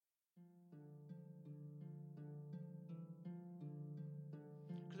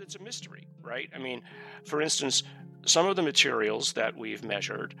it's a mystery, right? I mean, for instance, some of the materials that we've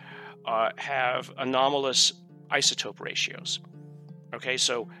measured have anomalous isotope ratios. Okay,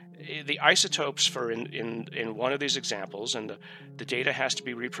 so the isotopes for in one of these examples, and the data has to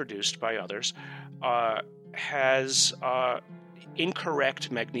be reproduced by others, has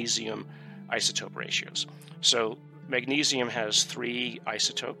incorrect magnesium isotope ratios. So magnesium has 3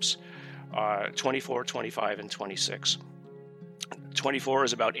 isotopes, 24, 25, and 26. 24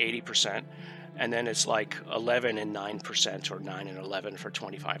 is about 80%, and then it's like 11 and 9%, or 9 and 11 for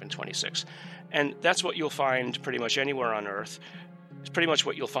 25 and 26. And that's what you'll find pretty much anywhere on Earth. It's pretty much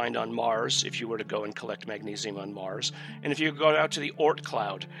what you'll find on Mars if you were to go and collect magnesium on Mars. And if you go out to the Oort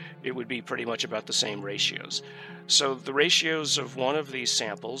cloud, it would be pretty much about the same ratios. So the ratios of one of these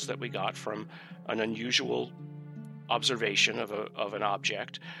samples that we got from an unusual observation of an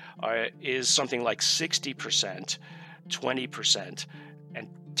object is something like 60%, 20%, and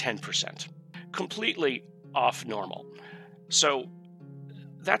 10%. Completely off normal. So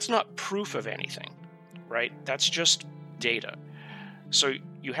that's not proof of anything, right? That's just data. So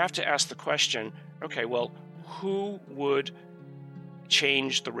you have to ask the question, okay, well, who would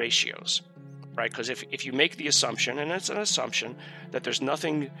change the ratios, right? Because if you make the assumption, and it's an assumption, that there's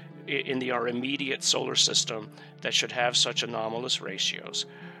nothing in our immediate solar system that should have such anomalous ratios,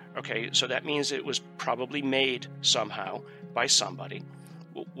 okay, so that means it was probably made somehow by somebody.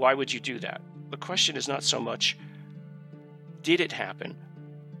 Why would you do that? The question is not so much, did it happen?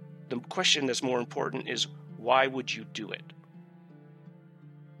 The question that's more important is, why would you do it?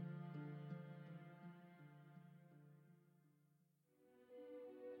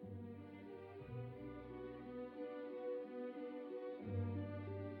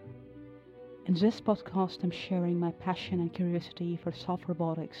 In this podcast, I'm sharing my passion and curiosity for soft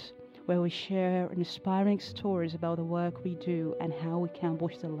robotics, where we share inspiring stories about the work we do and how we can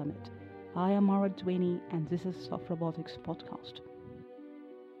push the limit. I am Mara Dwini, and this is Soft Robotics Podcast.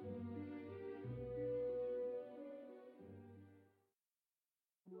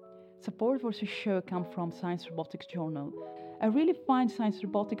 Support for this show comes from Science Robotics Journal. I really find Science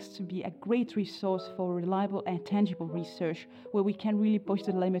Robotics to be a great resource for reliable and tangible research where we can really push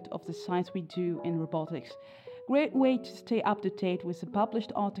the limit of the science we do in robotics. Great way to stay up to date with the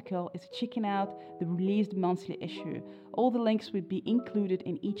published article is checking out the released monthly issue. All the links will be included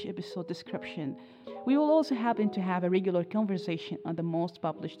in each episode description. We will also happen to have a regular conversation on the most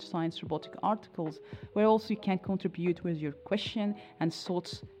published science robotic articles, where also you can contribute with your question and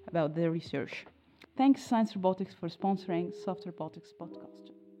thoughts about their research. Thanks Science Robotics for sponsoring Soft Robotics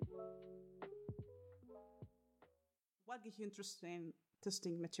Podcast. What gives you interest in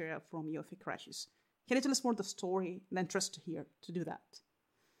testing material from UFO crashes? Can you tell us more the story and interest here to do that?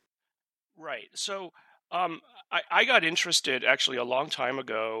 Right. So I got interested actually a long time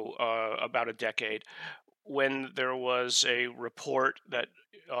ago, about a decade, when there was a report that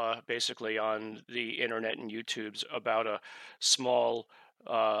basically on the internet and YouTube's about a small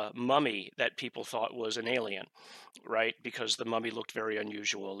mummy that people thought was an alien, right? Because the mummy looked very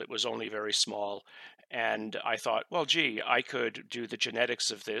unusual. It was only very small. And I thought, well, gee, I could do the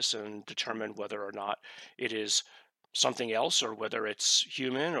genetics of this and determine whether or not it is something else or whether it's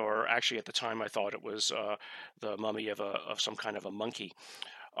human, or actually at the time I thought it was the mummy of some kind of a monkey.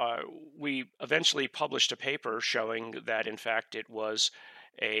 We eventually published a paper showing that in fact it was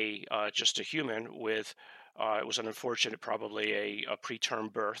just a human with it was an unfortunate, probably a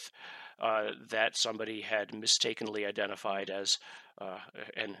preterm birth that somebody had mistakenly identified as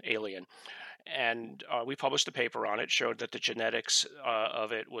an alien. And we published a paper on it, showed that the genetics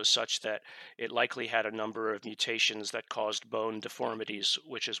of it was such that it likely had a number of mutations that caused bone deformities,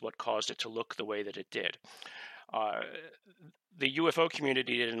 which is what caused it to look the way that it did. The UFO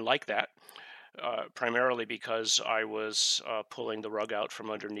community didn't like that, primarily because I was pulling the rug out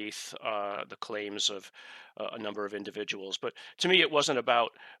from underneath the claims of a number of individuals. But to me, it wasn't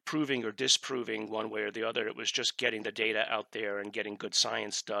about proving or disproving one way or the other. It was just getting the data out there and getting good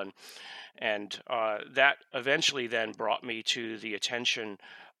science done. And that eventually then brought me to the attention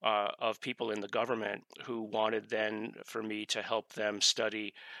of people in the government who wanted then for me to help them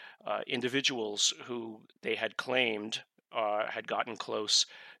study individuals who they had claimed had gotten close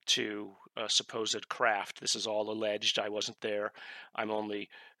to a supposed craft. This is all alleged. I wasn't there. I'm only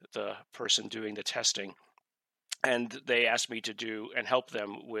the person doing the testing. And they asked me to do and help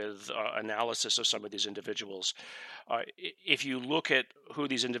them with analysis of some of these individuals. If you look at who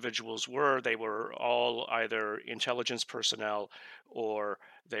these individuals were, they were all either intelligence personnel or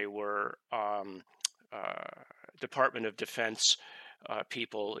they were Department of Defense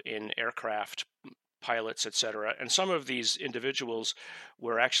people in aircraft pilots, etc. And some of these individuals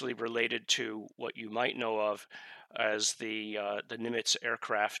were actually related to what you might know of as the Nimitz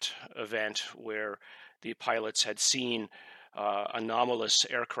aircraft event, where the pilots had seen anomalous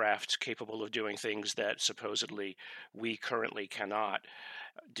aircraft capable of doing things that supposedly we currently cannot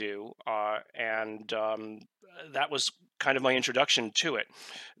do. And that was kind of my introduction to it.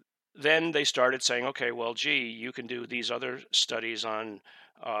 Then they started saying, okay, well, gee, you can do these other studies on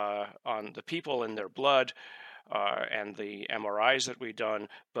the people and their blood and the MRIs that we've done,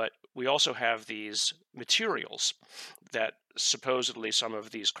 but we also have these materials that supposedly some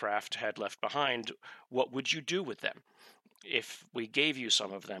of these craft had left behind. What would you do with them if we gave you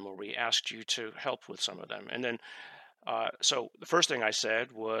some of them or we asked you to help with some of them? And then, so the first thing I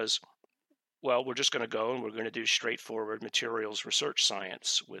said was, well, we're just going to go and we're going to do straightforward materials research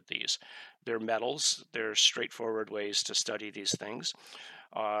science with these. They're metals, they're straightforward ways to study these things.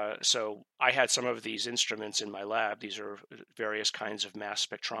 So I had some of these instruments in my lab. These are various kinds of mass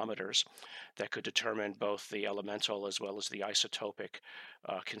spectrometers that could determine both the elemental as well as the isotopic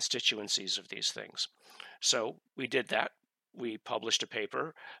constituencies of these things. So we did that. We published a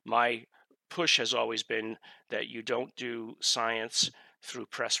paper. My push has always been that you don't do science through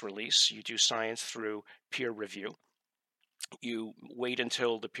press release. You do science through peer review. You wait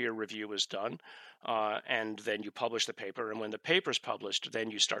until the peer review is done, and then you publish the paper. And when the paper's published,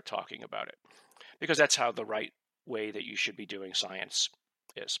 then you start talking about it, because that's how the right way that you should be doing science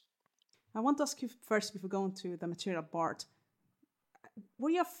is. I want to ask you first, before going to the material part,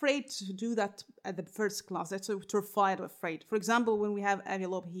 were you afraid to do that at the first class? That's terrified or afraid. For example, when we have Avi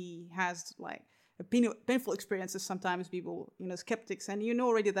Loeb, he has like painful experiences sometimes, people, skeptics, and you know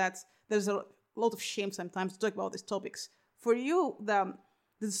already that there's a lot of shame sometimes to talk about these topics. For you, the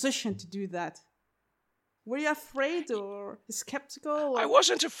decision to do that, were you afraid or skeptical? Or? I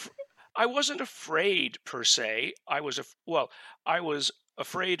wasn't afraid per se. I was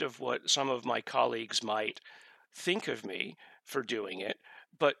afraid of what some of my colleagues might think of me for doing it.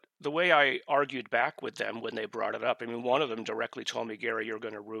 But the way I argued back with them when they brought it up, I mean, one of them directly told me, Gary, you're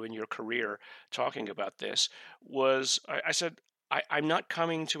going to ruin your career talking about this, was I said, I'm not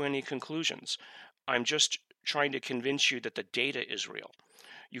coming to any conclusions. I'm just trying to convince you that the data is real.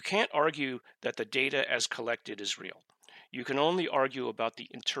 You can't argue that the data as collected is real. You can only argue about the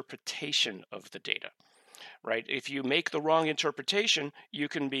interpretation of the data, right? If you make the wrong interpretation, you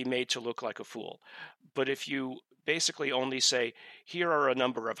can be made to look like a fool. But if you basically only say, here are a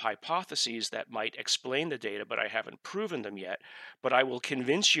number of hypotheses that might explain the data, but I haven't proven them yet, but I will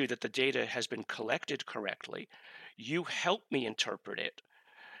convince you that the data has been collected correctly, you help me interpret it.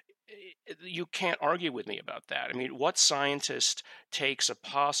 You can't argue with me about that. I mean, what scientist takes a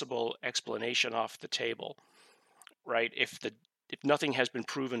possible explanation off the table, right? If nothing has been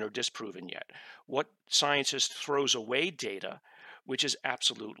proven or disproven yet, what scientist throws away data which is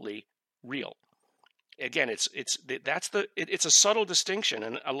absolutely real? Again, it's a subtle distinction,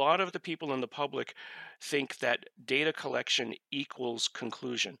 and a lot of the people in the public think that data collection equals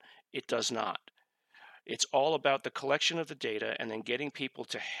conclusion. It does not. It's all about the collection of the data and then getting people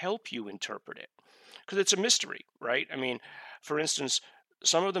to help you interpret it, because it's a mystery, right? I mean, for instance,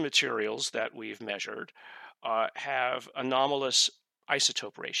 some of the materials that we've measured have anomalous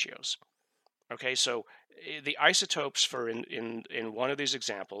isotope ratios. Okay, so the isotopes for in one of these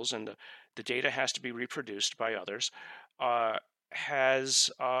examples, and the data has to be reproduced by others, has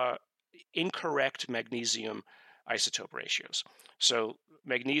incorrect magnesium isotope ratios. So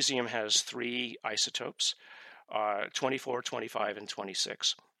magnesium has 3 isotopes, 24, 25, and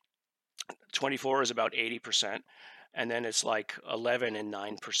 26. 24 is about 80%, and then it's like 11 and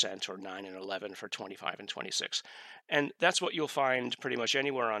 9%, or 9 and 11 for 25 and 26. And that's what you'll find pretty much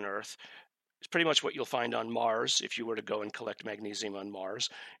anywhere on Earth. It's pretty much what you'll find on Mars if you were to go and collect magnesium on Mars.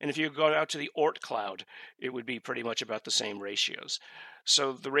 And if you go out to the Oort cloud, it would be pretty much about the same ratios.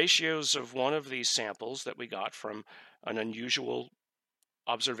 So the ratios of one of these samples that we got from an unusual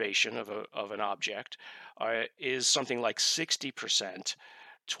observation of an object is something like 60%,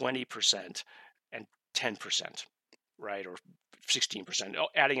 20%, and 10%, right? Or 16%,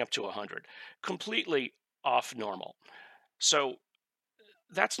 adding up to 100. Completely off normal. So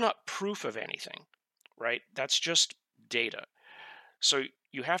that's not proof of anything, right? That's just data. So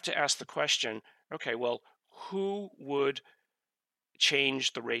you have to ask the question, okay, well, who would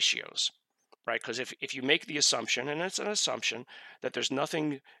change the ratios, right? Because if you make the assumption, and it's an assumption, that there's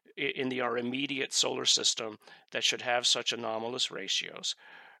nothing in our immediate solar system that should have such anomalous ratios,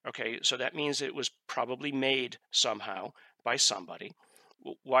 okay, so that means it was probably made somehow by somebody.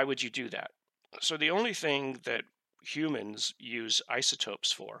 Why would you do that? So the only thing that humans use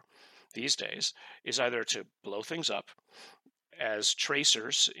isotopes for these days is either to blow things up as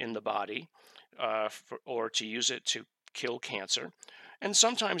tracers in the body, or to use it to kill cancer. And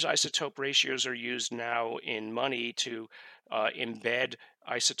sometimes isotope ratios are used now in money to embed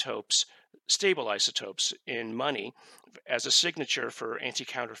isotopes, stable isotopes, in money as a signature for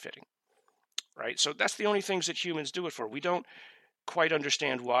anti-counterfeiting, right? So that's the only things that humans do it for. We don't quite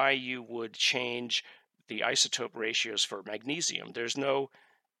understand why you would change the isotope ratios for magnesium. There's no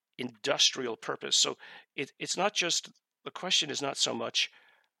industrial purpose. So it's not just, the question is not so much,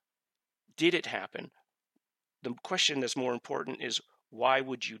 did it happen? The question that's more important is, why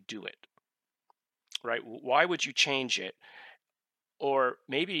would you do it, right? Why would you change it? Or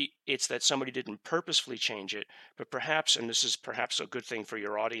maybe it's that somebody didn't purposefully change it, but perhaps, and this is perhaps a good thing for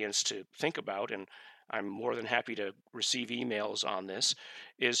your audience to think about, and I'm more than happy to receive emails on this,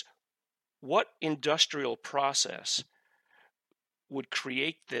 is what industrial process would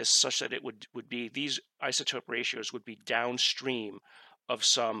create this such that it would be, these isotope ratios would be downstream of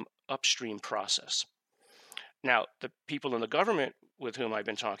some upstream process. Now, the people in the government with whom I've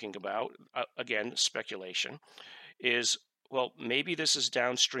been talking about, again, speculation, is, well, maybe this is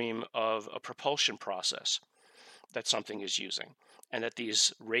downstream of a propulsion process that something is using, and that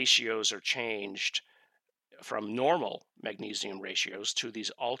these ratios are changed from normal magnesium ratios to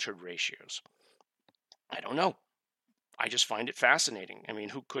these altered ratios. I don't know. I just find it fascinating. I mean,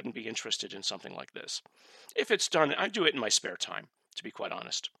 who couldn't be interested in something like this? If it's done, I do it in my spare time, to be quite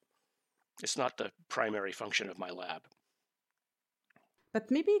honest. It's not the primary function of my lab.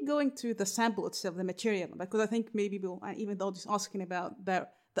 But maybe going to the sample itself, the material, because I think maybe people, even though just asking about the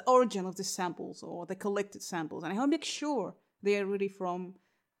origin of the samples or the collected samples, and how to make sure they are really from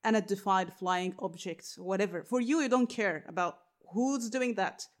unidentified flying objects or whatever. For you, you don't care about who's doing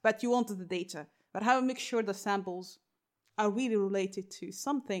that, but you wanted the data. But how to make sure the samples are really related to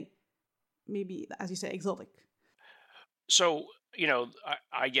something, maybe, as you say, exotic. So,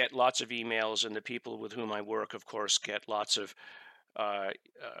 I get lots of emails, and the people with whom I work, of course, get lots of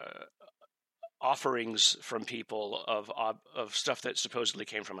offerings from people of stuff that supposedly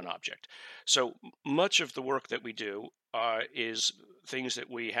came from an object. So much of the work that we do is things that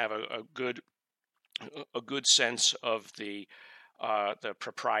we have a good sense of the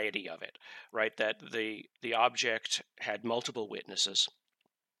propriety of it, right? That the object had multiple witnesses.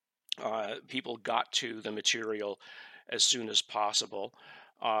 People got to the material as soon as possible,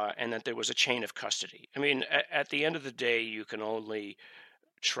 and that there was a chain of custody. I mean, at the end of the day, you can only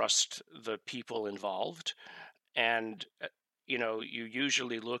trust the people involved, and you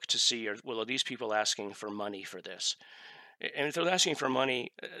usually look to see, are these people asking for money for this? And if they're asking for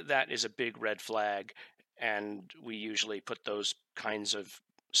money, that is a big red flag, and we usually put those kinds of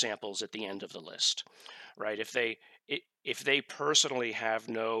samples at the end of the list, right? If they personally have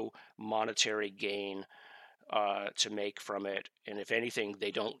no monetary gain to make from it, and if anything,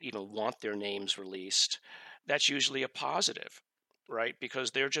 they don't even want their names released, that's usually a positive, right?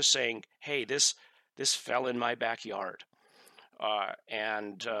 Because they're just saying, hey, this fell in my backyard.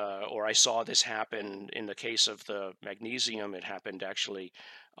 Or I saw this happen. In the case of the magnesium, it happened actually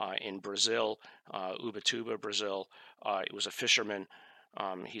in Brazil, Ubatuba, Brazil. It was a fisherman.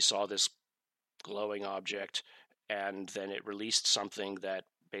 He saw this glowing object, and then it released something that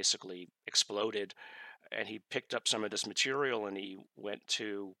basically exploded. And he picked up some of this material, and he went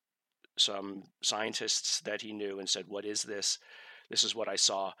to some scientists that he knew and said, what is this? This is what I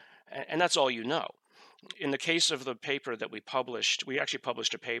saw. And that's all you know. In the case of the paper that we published, we actually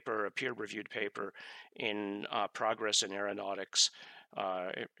published a paper, a peer-reviewed paper in Progress in Aeronautics,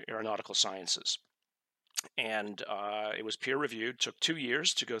 Aeronautical Sciences. And it was peer-reviewed, took 2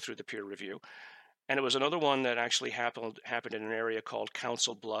 years to go through the peer review. And it was another one that actually happened in an area called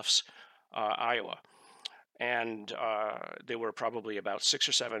Council Bluffs, Iowa. And there were probably about 6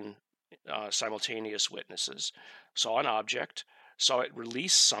 or 7 simultaneous witnesses, saw an object, saw it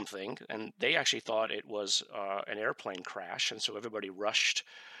release something, and they actually thought it was an airplane crash, and so everybody rushed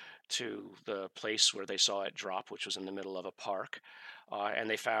to the place where they saw it drop, which was in the middle of a park, and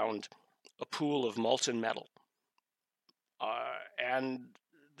they found a pool of molten metal. And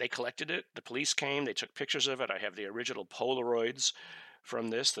they collected it. The police came, they took pictures of it. I have the original Polaroids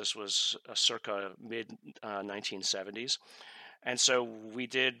from this. This was circa mid-1970s. And so we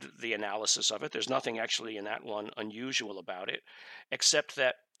did the analysis of it. There's nothing actually in that one unusual about it, except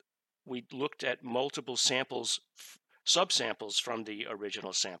that we looked at multiple samples, subsamples from the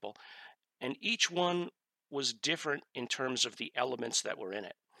original sample, and each one was different in terms of the elements that were in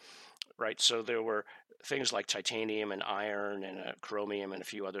it, right? So there were things like titanium and iron and chromium and a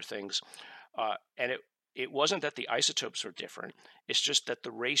few other things. And It wasn't that the isotopes were different. It's just that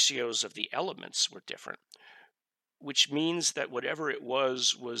the ratios of the elements were different, which means that whatever it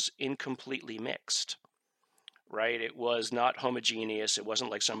was incompletely mixed, right? It was not homogeneous. It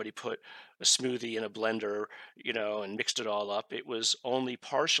wasn't like somebody put a smoothie in a blender, and mixed it all up. It was only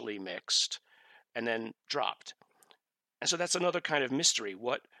partially mixed and then dropped. And so that's another kind of mystery.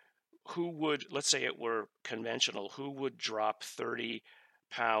 Who would, let's say it were conventional, who would drop 30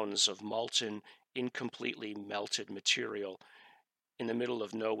 pounds of molten, incompletely melted material in the middle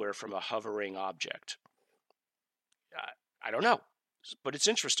of nowhere from a hovering object? I don't know, but it's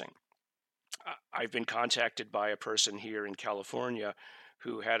interesting. I've been contacted by a person here in California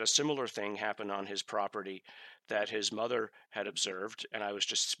who had a similar thing happen on his property that his mother had observed, and I was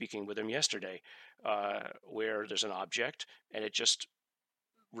just speaking with him yesterday, where there's an object and it just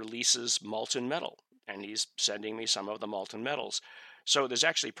releases molten metal, and he's sending me some of the molten metals. So there's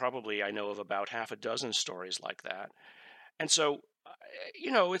actually probably, I know of about half a dozen stories like that. And so,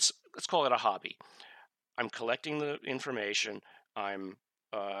 let's call it a hobby. I'm collecting the information. I'm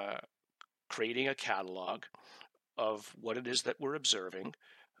creating a catalog of what it is that we're observing.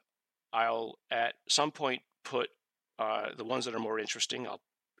 I'll at some point put the ones that are more interesting, I'll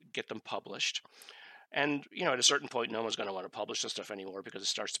get them published. And, at a certain point, no one's going to want to publish this stuff anymore because it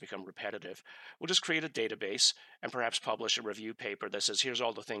starts to become repetitive. We'll just create a database and perhaps publish a review paper that says, here's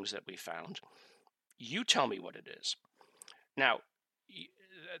all the things that we found. You tell me what it is. Now,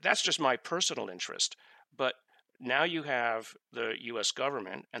 that's just my personal interest. But now you have the U.S.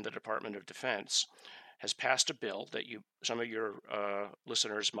 government and the Department of Defense has passed a bill that some of your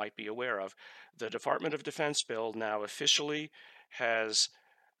listeners might be aware of. The Department of Defense bill now officially has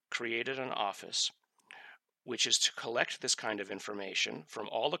created an office which is to collect this kind of information from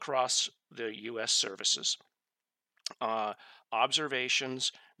all across the U.S. services,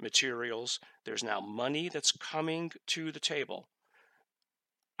 observations, materials. There's now money that's coming to the table.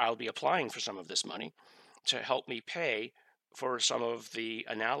 I'll be applying for some of this money to help me pay for some of the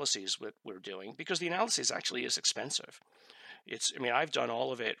analyses that we're doing, because the analysis actually is expensive. I've done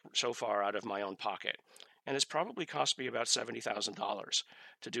all of it so far out of my own pocket, and it's probably cost me about $70,000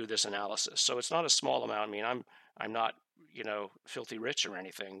 to do this analysis. So it's not a small amount. I'm not, filthy rich or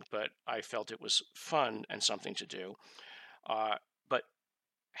anything, but I felt it was fun and something to do. But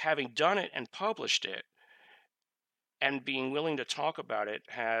having done it and published it, and being willing to talk about it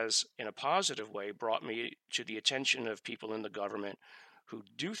has, in a positive way, brought me to the attention of people in the government who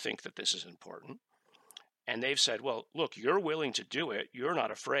do think that this is important. And they've said, well, look, you're willing to do it. You're not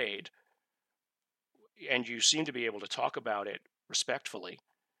afraid. And you seem to be able to talk about it respectfully.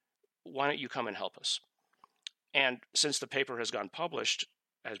 Why don't you come and help us? And since the paper has been published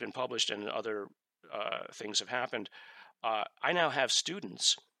and other things have happened, I now have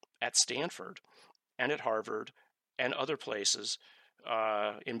students at Stanford and at Harvard and other places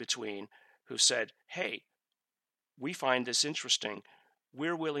in between who said, hey, we find this interesting.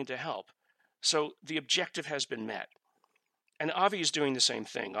 We're willing to help. So the objective has been met. And Avi is doing the same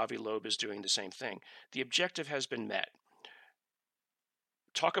thing. Avi Loeb is doing the same thing. The objective has been met.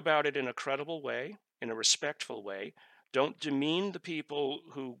 Talk about it in a credible way, in a respectful way. Don't demean the people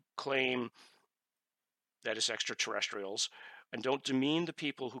who claim that it's extraterrestrials, and don't demean the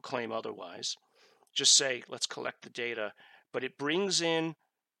people who claim otherwise. Just say, let's collect the data. But it brings in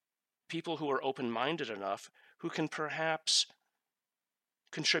people who are open-minded enough who can perhaps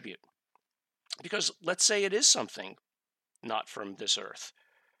contribute. Because let's say it is something not from this earth.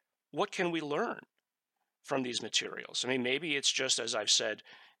 What can we learn from these materials? Maybe it's just, as I've said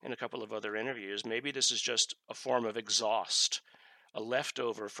in a couple of other interviews, maybe this is just a form of exhaust, a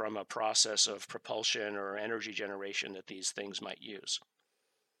leftover from a process of propulsion or energy generation that these things might use.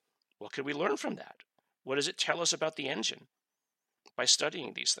 What can we learn from that? What does it tell us about the engine by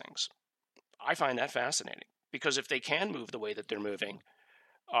studying these things? I find that fascinating, because if they can move the way that they're moving,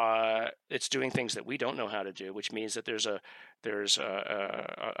 it's doing things that we don't know how to do, which means that there's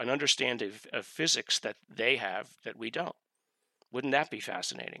an understanding of physics that they have that we don't. Wouldn't that be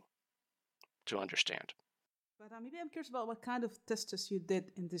fascinating to understand? But maybe I'm curious about what kind of tests you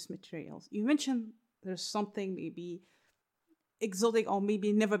did in these materials. You mentioned there's something maybe exotic or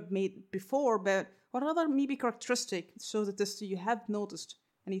maybe never made before, but what other maybe characteristic shows the test you have noticed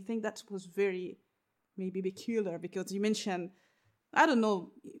and you think that was very maybe peculiar? Because you mentioned, I don't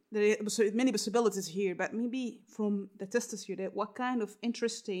know, there are many possibilities here, but maybe from the tests you did, what kind of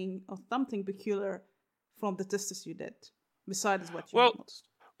interesting or something peculiar from the tests you did besides what you noticed?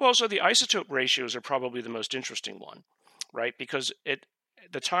 Well, so the isotope ratios are probably the most interesting one, right? Because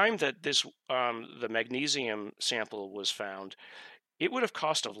the time that the magnesium sample was found, it would have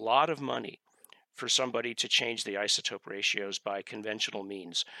cost a lot of money for somebody to change the isotope ratios by conventional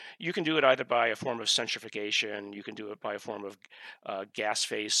means. You can do it either by a form of centrifugation, you can do it by a form of gas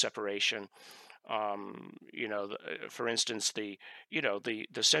phase separation. For instance, the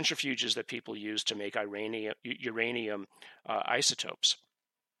centrifuges that people use to make uranium isotopes,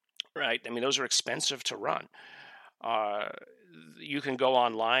 right? I mean, those are expensive to run. You can go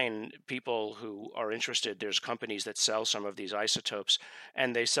online, people who are interested, there's companies that sell some of these isotopes,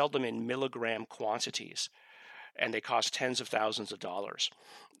 and they sell them in milligram quantities, and they cost tens of thousands of dollars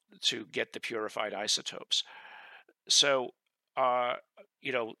to get the purified isotopes. So,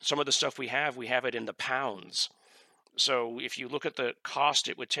 some of the stuff we have it in the pounds. So if you look at the cost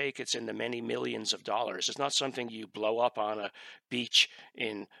it would take, it's in the many millions of dollars. It's not something you blow up on a beach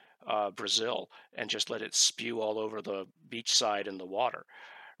in Brazil and just let it spew all over the beachside and the water,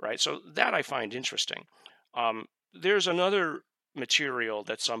 right? So that I find interesting. There's another material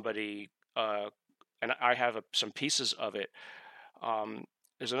that somebody, and I have some pieces of it.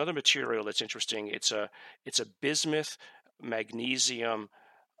 There's another material that's interesting. It's a bismuth magnesium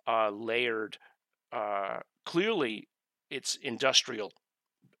layered. Clearly, it's industrial,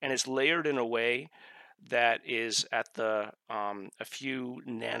 and it's layered in a way that is at the a few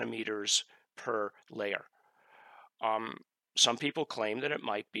nanometers per layer. Some people claim that it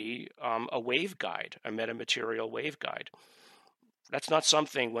might be a waveguide, a metamaterial waveguide. That's not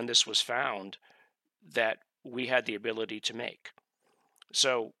something, when this was found, that we had the ability to make.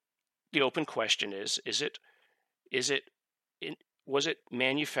 So the open question is was it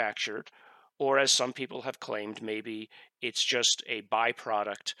manufactured, or, as some people have claimed, maybe it's just a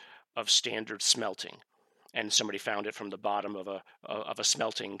byproduct of standard smelting, and somebody found it from the bottom of a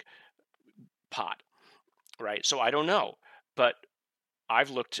smelting pot, right? So I don't know, but I've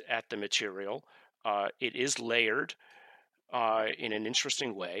looked at the material. It is layered in an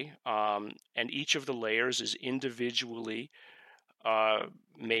interesting way, and each of the layers is individually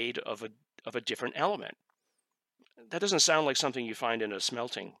made of a different element. That doesn't sound like something you find in a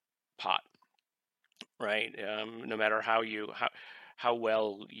smelting pot, right? No matter how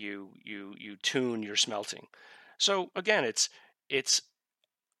well you tune your smelting. So again, it's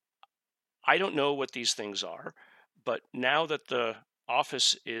I don't know what these things are, but now that the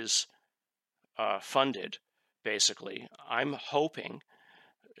office is funded, basically, I'm hoping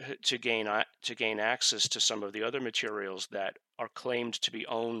to gain access to some of the other materials that are claimed to be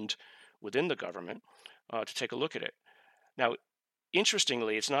owned within the government, to take a look at it. Now,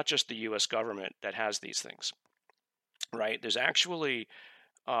 interestingly, it's not just the U.S. government that has these things, right? There's actually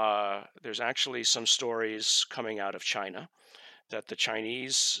some stories coming out of China that the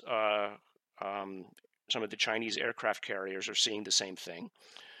Chinese, some of the Chinese aircraft carriers are seeing the same thing.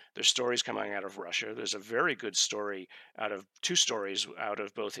 There's stories coming out of Russia. There's a very good story two stories out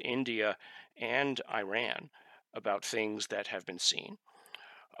of both India and Iran about things that have been seen.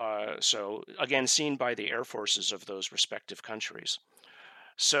 So again, seen by the air forces of those respective countries.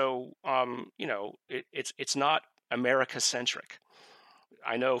 So it's not America-centric.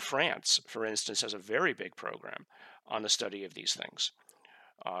 I know France, for instance, has a very big program on the study of these things.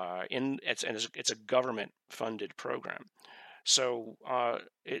 It's a government-funded program. So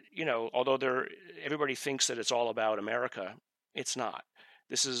although everybody thinks that it's all about America, it's not.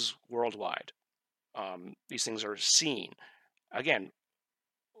 This is worldwide. These things are seen. Again,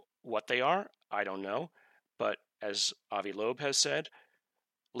 what they are, I don't know. But as Avi Loeb has said,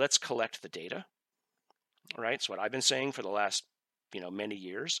 let's collect the data. Right? It's what I've been saying for the last many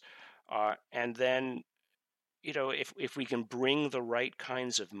years. And then if we can bring the right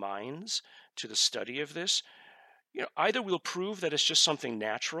kinds of minds to the study of this, either we'll prove that it's just something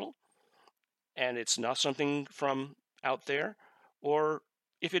natural and it's not something from out there, or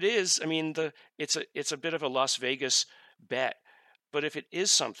if it is, I mean, it's a bit of a Las Vegas bet. But if it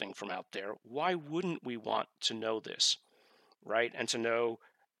is something from out there, why wouldn't we want to know this, right? And to know,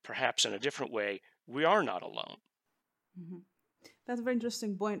 perhaps in a different way, we are not alone. Mm-hmm. That's a very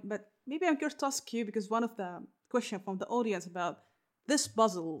interesting point. But maybe I'm curious to ask you, because one of the questions from the audience about this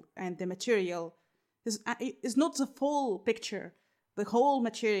puzzle and the material is not the full picture, the whole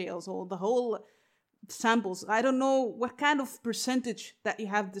materials or the whole samples. I don't know what kind of percentage that you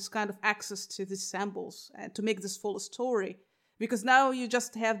have this kind of access to these samples to make this full story. Because now you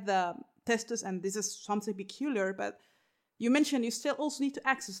just have the testers, and this is something peculiar, but you mentioned you still also need to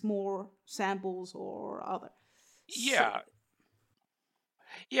access more samples or other. Yeah.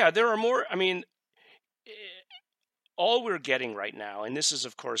 Yeah, there are more. I mean, all we're getting right now, and this is,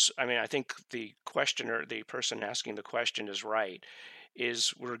 of course, I mean, I think the questioner, the person asking the question is right,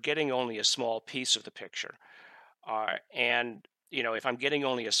 is we're getting only a small piece of the picture. And if I'm getting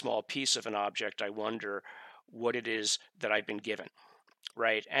only a small piece of an object, I wonder what it is that I've been given,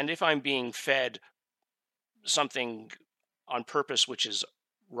 right? And if I'm being fed something on purpose which is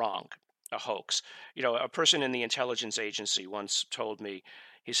wrong, a hoax. A person in the intelligence agency once told me,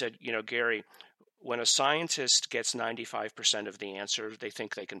 he said, Gary, when a scientist gets 95% of the answer, they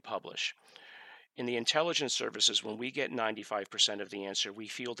think they can publish. In the intelligence services, when we get 95% of the answer, we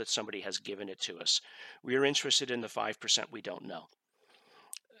feel that somebody has given it to us. We are interested in the 5% we don't know.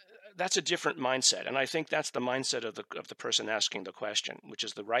 That's a different mindset, and I think that's the mindset of the person asking the question, which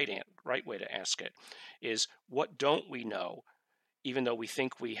is the right way to ask it, is what don't we know, even though we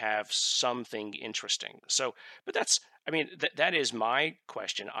think we have something interesting. So, but that is my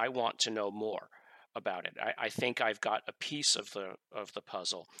question. I want to know more about it. I think I've got a piece of the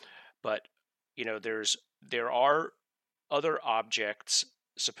puzzle, but there are other objects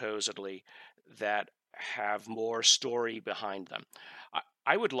supposedly that have more story behind them.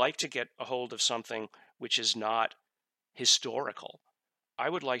 I would like to get a hold of something which is not historical. I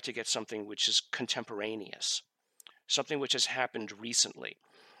would like to get something which is contemporaneous, something which has happened recently,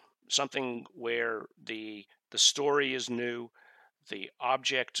 something where the story is new, the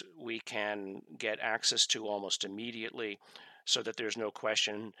object we can get access to almost immediately so that there's no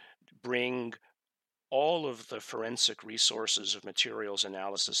question, bring all of the forensic resources of materials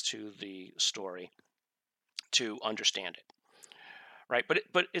analysis to the story to understand it. Right,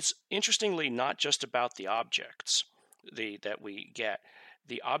 but it's interestingly not just about the objects that we get,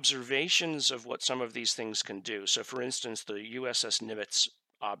 the observations of what some of these things can do. So, for instance, the USS Nimitz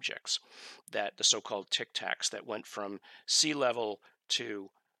objects, that the so-called Tic Tacs that went from sea level to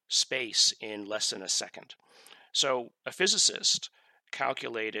space in less than a second. So, a physicist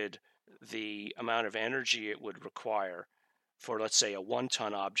calculated the amount of energy it would require for, let's say, a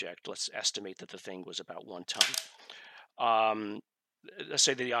 1-ton object. Let's estimate that the thing was about 1 ton. Let's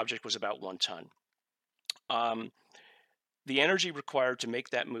say that the object was about 1 ton. The energy required to make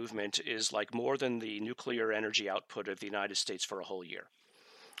that movement is like more than the nuclear energy output of the United States for a whole year.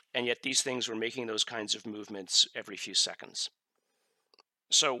 And yet these things were making those kinds of movements every few seconds.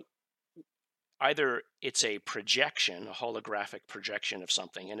 So either it's a projection, a holographic projection of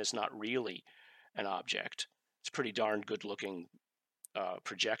something, and it's not really an object. It's a pretty darn good-looking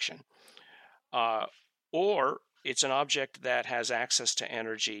projection. Or it's an object that has access to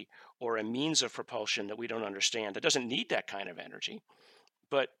energy or a means of propulsion that we don't understand, that doesn't need that kind of energy,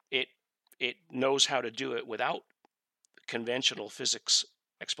 but it knows how to do it without conventional physics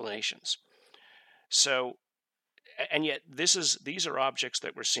explanations. So, and yet these are objects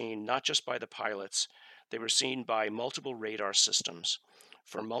that were seen not just by the pilots, they were seen by multiple radar systems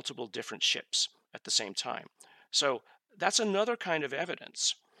for multiple different ships at the same time. So that's another kind of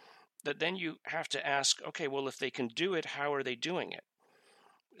evidence that then you have to ask, okay, well, if they can do it, how are they doing it?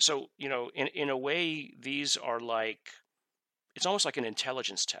 So, in a way, these are it's almost like an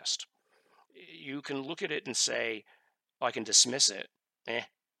intelligence test. You can look at it and say, I can dismiss it.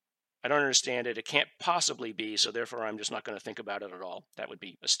 I don't understand it. It can't possibly be, so therefore I'm just not going to think about it at all. That would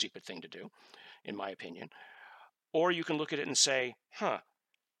be a stupid thing to do, in my opinion. Or you can look at it and say,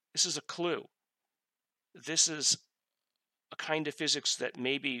 this is a clue. This is a kind of physics that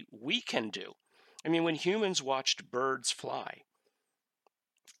maybe we can do. I mean, when humans watched birds fly,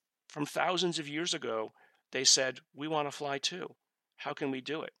 from thousands of years ago, they said, we want to fly too. How can we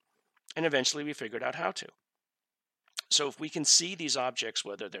do it? And eventually we figured out how to. So if we can see these objects,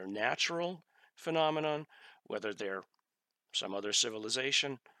 whether they're natural phenomenon, whether they're some other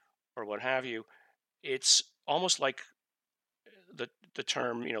civilization or what have you, it's almost like the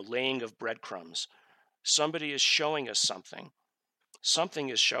term, laying of breadcrumbs. Somebody is showing us something. Something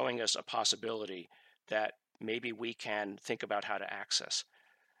is showing us a possibility that maybe we can think about how to access.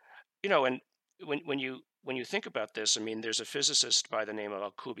 And when you think about this, I mean, there's a physicist by the name of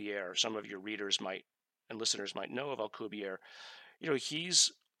Alcubierre. Some of your readers and listeners might know of Alcubierre.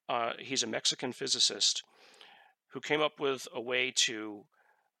 He's a Mexican physicist who came up with a way to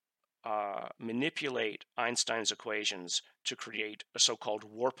manipulate Einstein's equations to create a so-called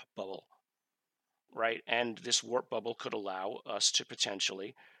warp bubble, right? And this warp bubble could allow us to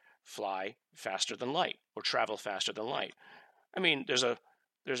potentially fly faster than light or travel faster than light. I mean, there's a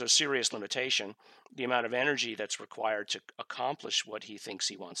serious limitation. The amount of energy that's required to accomplish what he thinks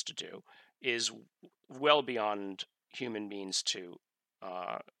he wants to do is well beyond human means to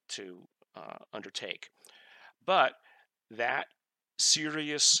undertake. But that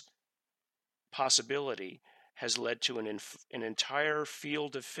serious possibility has led to an entire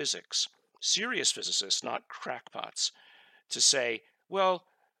field of physics, serious physicists, not crackpots, to say, well,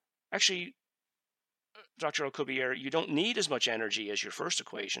 actually, Dr. Alcubierre, you don't need as much energy as your first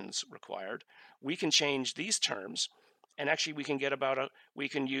equations required. We can change these terms, and actually we can get we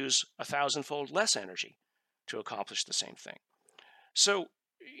can use 1,000-fold less energy to accomplish the same thing. So,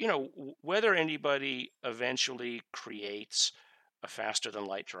 whether anybody eventually creates a faster than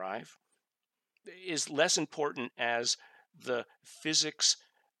light drive is less important as the physics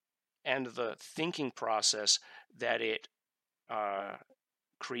and the thinking process that it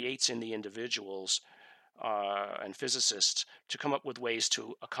creates in the individuals and physicists to come up with ways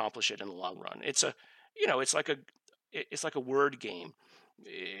to accomplish it in the long run. It's like a word game.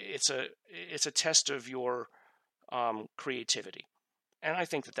 It's a test of your creativity, and I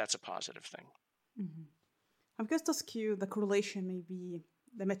think that that's a positive thing. Mm-hmm. I'm going to ask you the correlation, maybe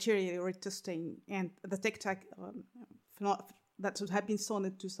the material you're testing and the Tic-Tac that have been sold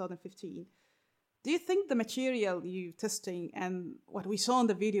in 2015. Do you think the material you're testing and what we saw in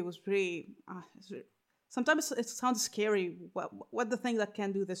the video was very... sometimes it sounds scary, what the thing that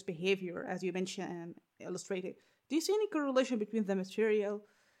can do this behavior, as you mentioned and illustrated. Do you see any correlation between the material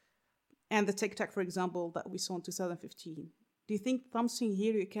and the Tic-Tac, for example, that we saw in 2015? Do you think something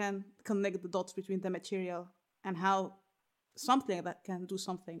here you can connect the dots between the material and how something that can do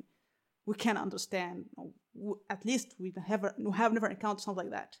something we can understand, or at least we have never encountered something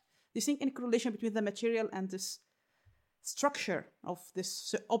like that? Do you think any correlation between the material and this structure of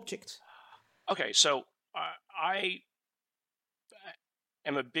this object? Okay, so I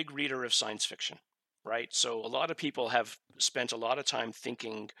am a big reader of science fiction, right? So a lot of people have spent a lot of time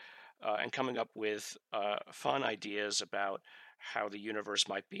thinking and coming up with fun ideas about how the universe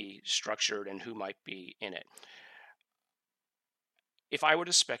might be structured and who might be in it. If I were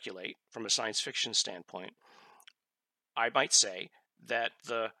to speculate from a science fiction standpoint, I might say that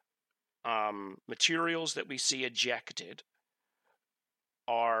the materials that we see ejected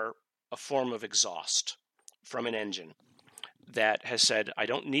are a form of exhaust from an engine that has said, I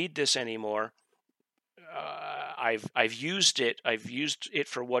don't need this anymore. I've used it. I've used it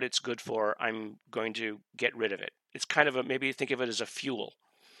for what it's good for. I'm going to get rid of it. It's kind of maybe think of it as a fuel.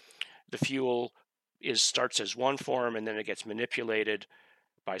 The fuel starts as one form and then it gets manipulated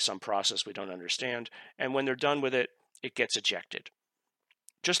by some process we don't understand. And when they're done with it, it gets ejected.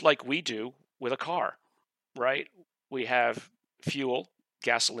 Just like we do with a car, right? We have fuel,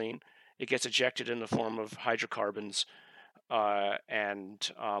 gasoline. It gets ejected in the form of hydrocarbons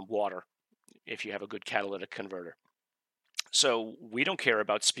and water if you have a good catalytic converter. So we don't care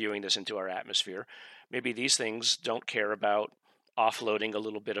about spewing this into our atmosphere. Maybe these things don't care about offloading a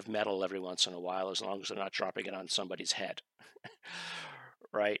little bit of metal every once in a while, as long as they're not dropping it on somebody's head,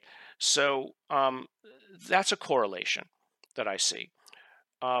 right? So that's a correlation that I see.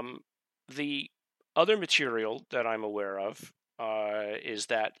 The other material that I'm aware of is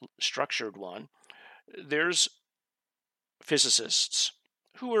that structured one. There's physicists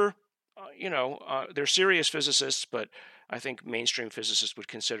who are, they're serious physicists, but I think mainstream physicists would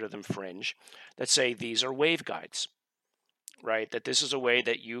consider them fringe, that say these are waveguides, right? That this is a way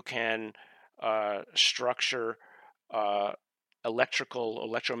that you can structure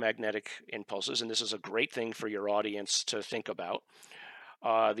electromagnetic impulses, and this is a great thing for your audience to think about.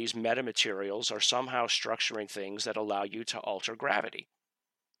 These metamaterials are somehow structuring things that allow you to alter gravity.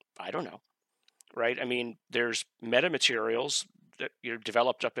 I don't know, right? I mean, there's metamaterials that you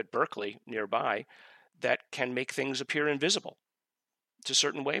developed up at Berkeley nearby that can make things appear invisible to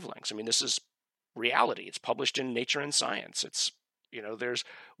certain wavelengths. I mean, this is reality. It's published in Nature and Science. It's, there's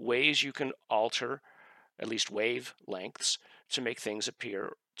ways you can alter at least wavelengths to make things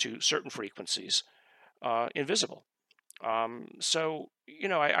appear to certain frequencies invisible. So,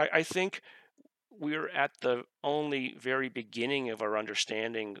 I think we're at the only very beginning of our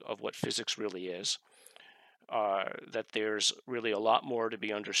understanding of what physics really is, that there's really a lot more to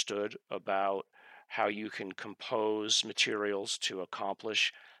be understood about how you can compose materials to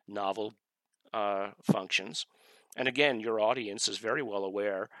accomplish novel functions. And again, your audience is very well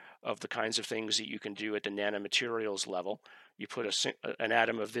aware of the kinds of things that you can do at the nanomaterials level. You put an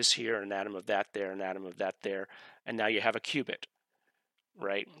atom of this here, an atom of that there, an atom of that there, and now you have a qubit,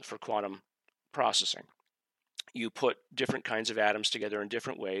 right, for quantum processing. You put different kinds of atoms together in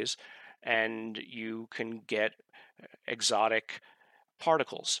different ways, and you can get exotic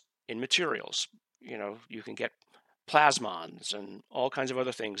particles in materials. You can get plasmons and all kinds of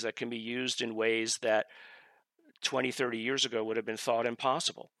other things that can be used in ways that 20, 30 years ago would have been thought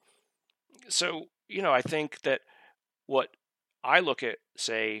impossible. So, I think that what I look at,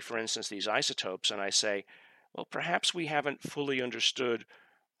 say, for instance, these isotopes, and I say, well, perhaps we haven't fully understood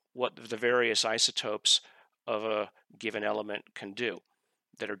what the various isotopes of a given element can do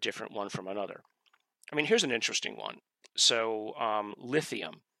that are different one from another. I mean, here's an interesting one. So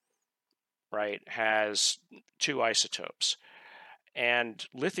lithium, right, has two isotopes. And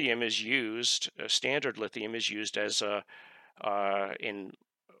lithium is used, standard lithium is used as in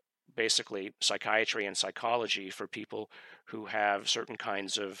basically psychiatry and psychology for people who have certain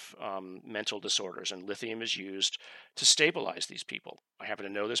kinds of mental disorders. And lithium is used to stabilize these people. I happen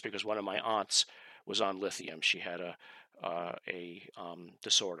to know this because one of my aunts was on lithium. She had a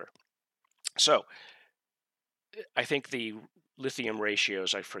disorder. So I think the lithium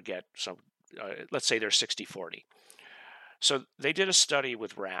ratios, I forget, some, let's say they're 60-40. So they did a study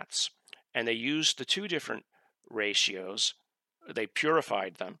with rats, and they used the two different ratios. They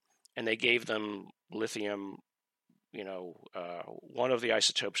purified them, and they gave them lithium, one of the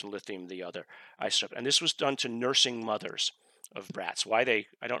isotopes, and lithium the other isotope. And this was done to nursing mothers of rats. I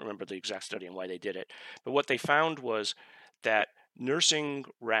don't remember the exact study and why they did it, but what they found was that nursing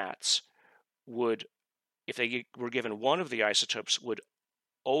rats would, if they were given one of the isotopes, would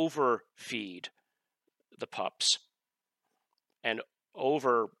overfeed the pups and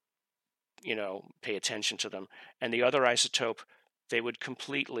pay attention to them. And the other isotope, they would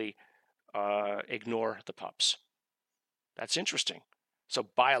completely ignore the pups. That's interesting. So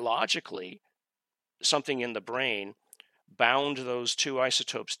biologically, something in the brain bound those two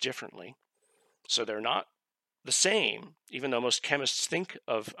isotopes differently. So they're not the same, even though most chemists think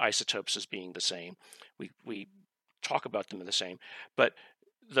of isotopes as being the same. We talk about them as the same. But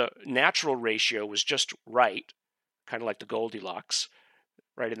the natural ratio was just right, kind of like the Goldilocks,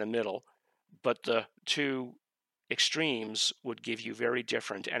 right in the middle. But the two extremes would give you very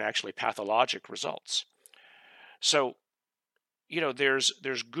different and actually pathologic results. So,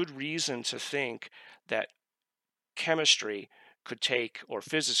 there's good reason to think that chemistry could take, or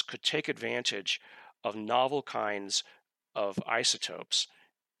physics could take advantage of novel kinds of isotopes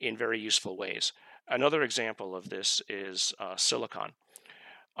in very useful ways. Another example of this is silicon.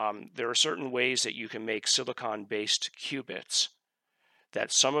 There are certain ways that you can make silicon-based qubits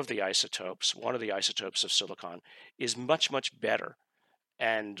that some of the isotopes, one of the isotopes of silicon, is much, much better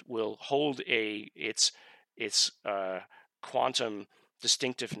and will hold its quantum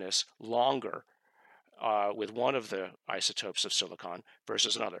distinctiveness longer with one of the isotopes of silicon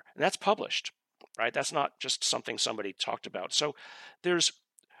versus another. And that's published, right? That's not just something somebody talked about. So there's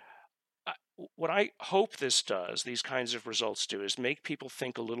what I hope this does, these kinds of results do, is make people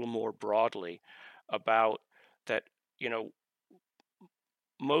think a little more broadly about that,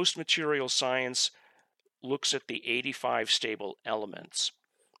 most material science looks at the 85 stable elements,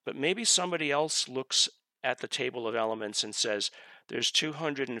 but maybe somebody else looks at the table of elements and says, there's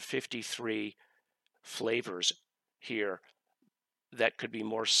 253 flavors here that could be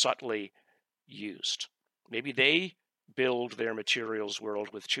more subtly used. Maybe they build their materials world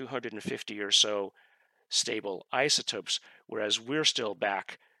with 250 or so stable isotopes, whereas we're still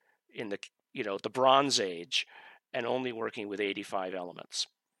back in the Bronze Age and only working with 85 elements.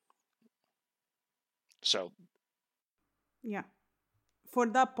 So, yeah. For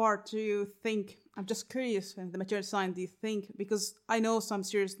that part, do you think, I'm just curious, in the material science, do you think, because I know some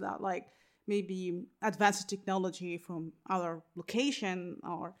series that maybe advanced technology from other location,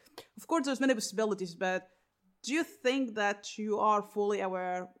 or of course there's many possibilities, but do you think that you are fully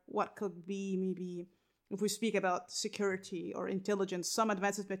aware what could be, maybe if we speak about security or intelligence, some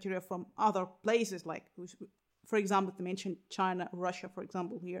advanced material from other places, like for example, to mention China, Russia, for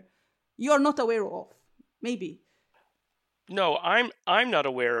example, here, you are not aware of, maybe? No, I'm not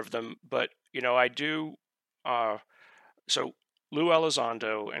aware of them, but I do. So Lou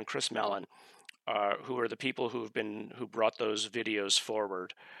Elizondo and Chris Mellon, who are the people who brought those videos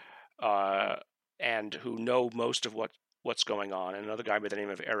forward, and who know most of what's going on, and another guy by the name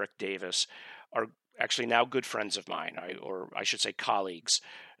of Eric Davis, are actually now good friends of mine, or I should say colleagues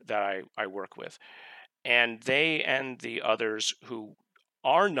that I work with, and they and the others who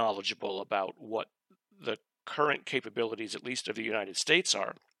are knowledgeable about what the current capabilities, at least of the United States,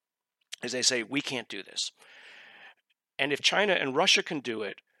 are, is they say, we can't do this. And if China and Russia can do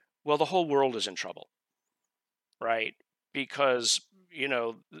it, well, the whole world is in trouble, right? Because,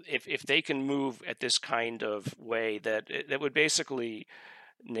 if they can move at this kind of way, that would basically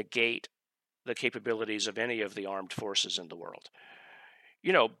negate the capabilities of any of the armed forces in the world.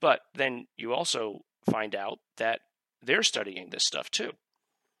 But then you also find out that they're studying this stuff too,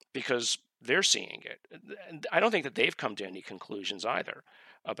 because they're seeing it. I don't think that they've come to any conclusions either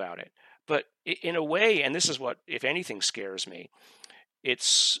about it. But in a way, and this is what, if anything, scares me,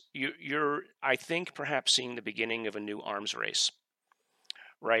 it's you're, I think, perhaps seeing the beginning of a new arms race,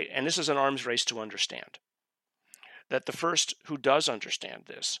 right? And this is an arms race to understand. That the first who does understand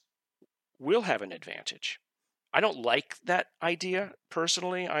this will have an advantage. I don't like that idea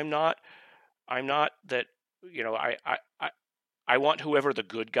personally. I'm not that, I want whoever the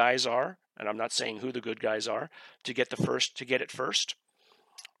good guys are, and I'm not saying who the good guys are, to get it first,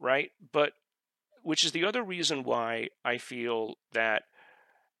 right? But which is the other reason why I feel that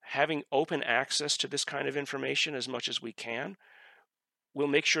having open access to this kind of information as much as we can will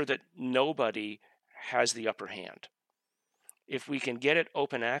make sure that nobody has the upper hand. If we can get it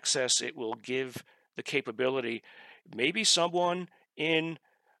open access, it will give the capability. Maybe someone in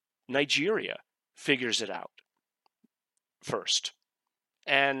Nigeria figures it out first,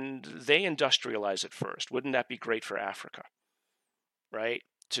 and they industrialize it first. Wouldn't that be great for Africa, right?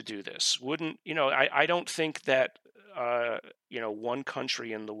 To do this, wouldn't I don't think that one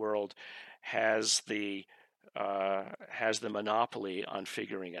country in the world has the monopoly on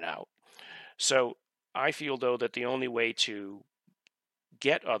figuring it out. So I feel, though, that the only way to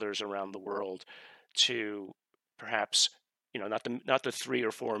get others around the world to perhaps, not the 3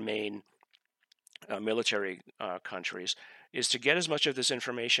 or 4 main military countries, is to get as much of this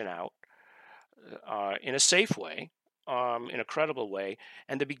information out in a safe way, in a credible way.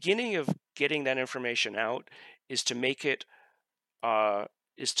 And the beginning of getting that information out is to make it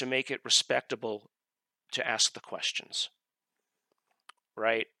respectable to ask the questions,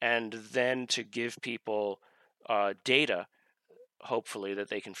 right? And then to give people data, hopefully, that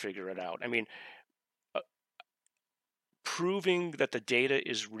they can figure it out. I mean, proving that the data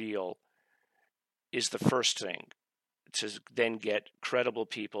is real is the first thing, to then get credible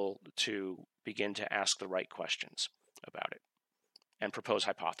people to begin to ask the right questions about it and propose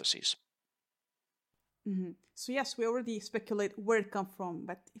hypotheses. Mm-hmm. So yes, we already speculate where it comes from,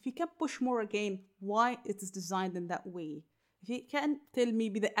 but if you can push more again, why it is designed in that way? If you can tell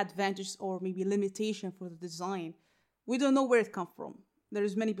maybe the advantages or maybe limitation for the design, we don't know where it comes from.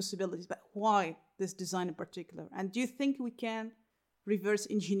 There's many possibilities, but why this design in particular? And do you think we can reverse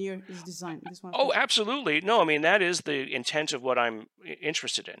engineer this design? Oh, absolutely. No, I mean, that is the intent of what I'm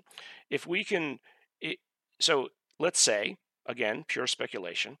interested in. If we can, so let's say, again, pure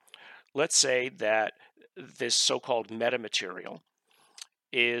speculation, let's say that this so-called metamaterial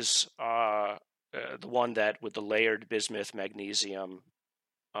is the one that with the layered bismuth magnesium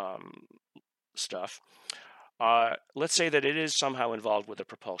stuff. Let's say that it is somehow involved with the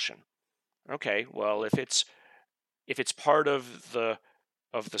propulsion. Okay, well, if it's part of the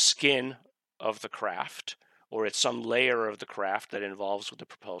skin of the craft, or it's some layer of the craft that involves with the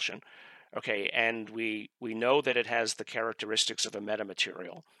propulsion, okay, and we know that it has the characteristics of a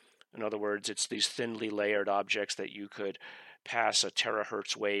metamaterial. In other words, it's these thinly layered objects that you could pass a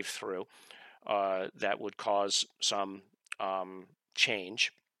terahertz wave through that would cause some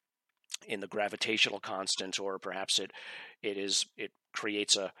change in the gravitational constant, or perhaps it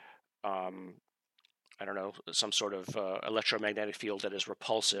creates a I don't know, some sort of electromagnetic field that is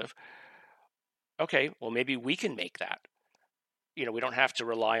repulsive. Okay, well, maybe we can make that. We don't have to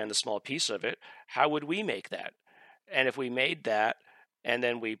rely on the small piece of it. How would we make that? And if we made that, and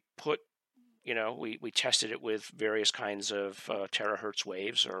then we put, we tested it with various kinds of terahertz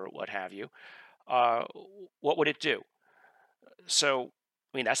waves or what have you, what would it do? So,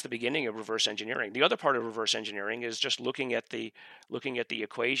 I mean, that's the beginning of reverse engineering. The other part of reverse engineering is just looking at the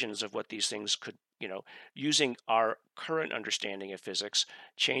equations of what these things could, using our current understanding of physics,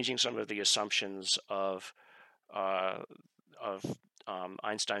 changing some of the assumptions of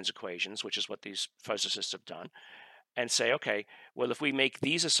Einstein's equations, which is what these physicists have done, and say, okay, well, if we make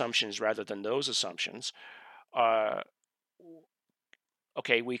these assumptions rather than those assumptions,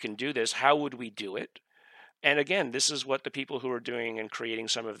 okay, we can do this. How would we do it? And again, this is what the people who are doing and creating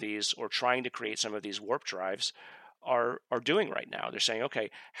some of these, or trying to create some of these warp drives, are doing right now. They're saying,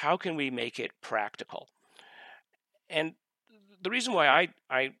 okay, how can we make it practical? And the reason why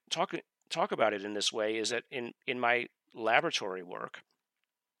I talk about it in this way is that in my laboratory work,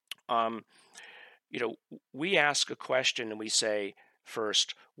 we ask a question and we say,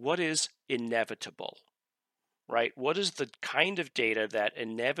 first, what is inevitable? Right? What is the kind of data that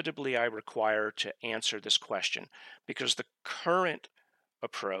inevitably I require to answer this question? Because the current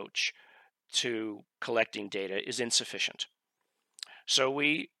approach to collecting data is insufficient. So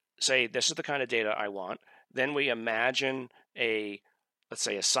we say, this is the kind of data I want. Then we imagine let's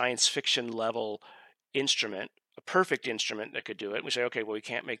say a science fiction level instrument, a perfect instrument that could do it. We say, okay, well, we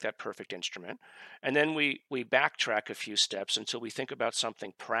can't make that perfect instrument. And then we backtrack a few steps until we think about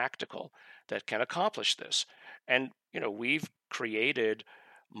something practical that can accomplish this. And, we've created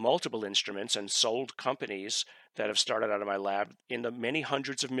multiple instruments and sold companies that have started out of my lab in the many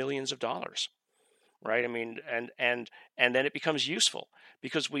hundreds of millions of dollars. right? I mean, and then it becomes useful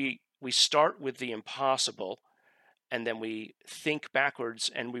because we start with the impossible, and then we think backwards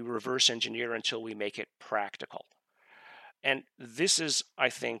and we reverse engineer until we make it practical. And this is, I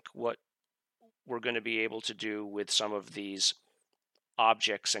think, what we're going to be able to do with some of these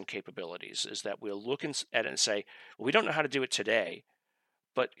objects and capabilities, is that we'll look at it and say, well, we don't know how to do it today,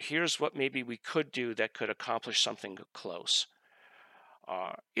 but here's what maybe we could do that could accomplish something close.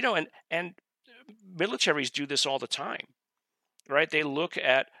 And militaries do this all the time, right? They look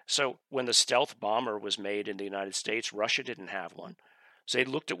at, so when the stealth bomber was made in the United States, Russia didn't have one. So they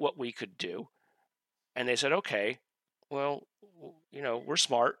looked at what we could do, and they said, okay, well, we're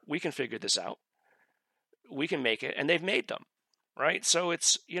smart. We can figure this out. We can make it, and they've made them, right? So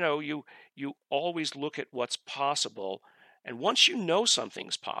it's, you always look at what's possible, and once you know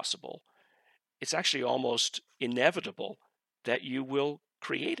something's possible, it's actually almost inevitable that you will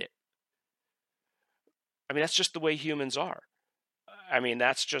create it. I mean, that's just the way humans are. I mean,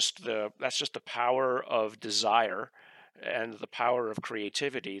 that's just the power of desire and the power of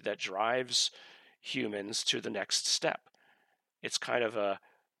creativity that drives humans to the next step. It's kind of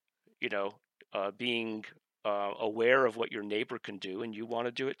being aware of what your neighbor can do, and you want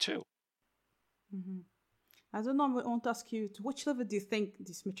to do it too. Mm-hmm. I don't know. I want to ask you, to which level do you think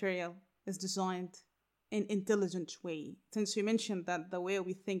this material is designed in intelligent way? Since you mentioned that the way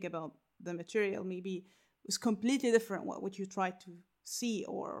we think about the material maybe is completely different what you try to see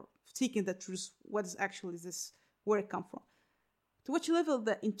or seeking the truth. What is actually this? Where it come from? To which level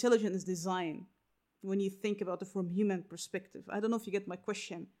the intelligence is designed when you think about it from human perspective? I don't know if you get my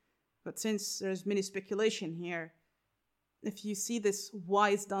question, but since there's many speculation here, if you see this, why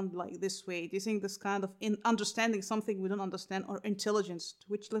it's done like this way? Do you think this kind of understanding something we don't understand, or intelligence? To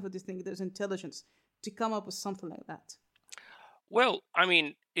which level do you think there's intelligence to come up with something like that? Well, I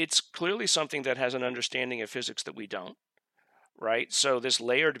mean, it's clearly something that has an understanding of physics that we don't, right? So this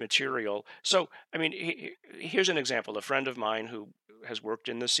layered material. So, I mean, here's an example. A friend of mine who has worked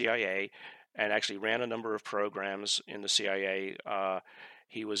in the CIA and actually ran a number of programs in the CIA.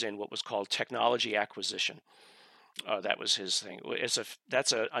 He was in what was called technology acquisition. That was his thing.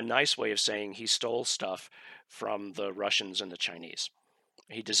 That's a nice way of saying he stole stuff from the Russians and the Chinese.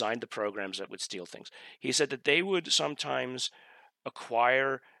 He designed the programs that would steal things. He said that they would sometimes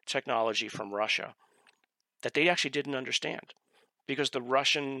acquire technology from Russia that they actually didn't understand, because the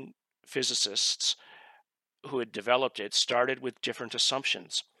Russian physicists who had developed it started with different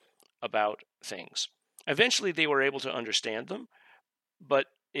assumptions about things. Eventually, they were able to understand them, but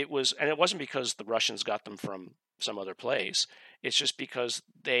it wasn't because the Russians got them from some other place. It's just because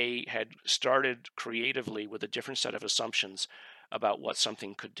they had started creatively with a different set of assumptions about what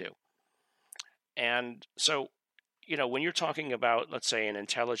something could do. And so, when you're talking about, let's say, an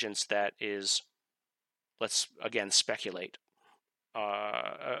intelligence that is, let's again speculate,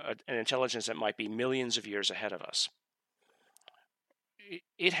 an intelligence that might be millions of years ahead of us,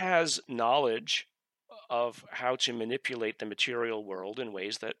 it has knowledge of how to manipulate the material world in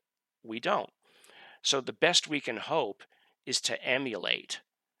ways that we don't. So the best we can hope is to emulate,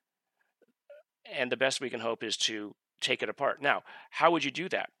 and the best we can hope is to take it apart. Now, how would you do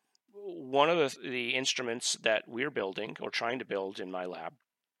that? One of the instruments that we're building or trying to build in my lab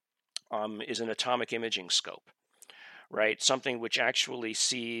is an atomic imaging scope, right? Something which actually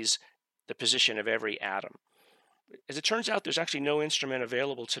sees the position of every atom. As it turns out, there's actually no instrument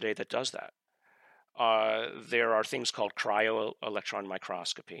available today that does that. There are things called cryo-electron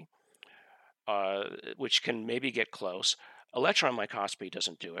microscopy, which can maybe get close. Electron microscopy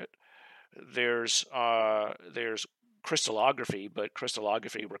doesn't do it. There's crystallography, but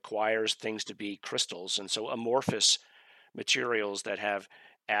crystallography requires things to be crystals, and so amorphous materials that have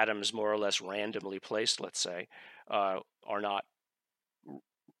atoms more or less randomly placed, let's say, are not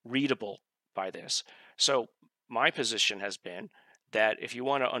readable by this. So my position has been that if you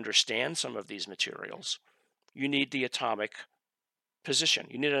want to understand some of these materials, you need the atomic position.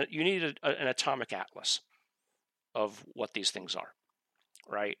 You need an atomic atlas of what these things are,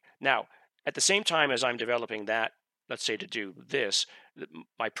 right? Now, at the same time as I'm developing that, let's say to do this,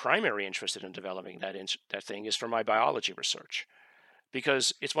 my primary interest in developing that thing is for my biology research,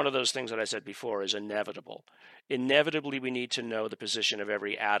 because it's one of those things that I said before is inevitable. Inevitably, we need to know the position of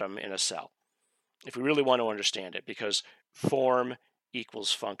every atom in a cell if we really want to understand it, because form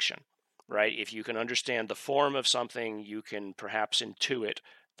equals function, right? If you can understand the form of something, you can perhaps intuit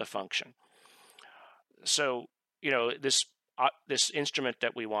the function. So, this instrument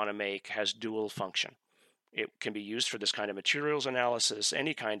that we want to make has dual function. It can be used for this kind of materials analysis,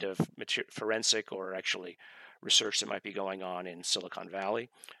 any kind of forensic or actually research that might be going on in Silicon Valley.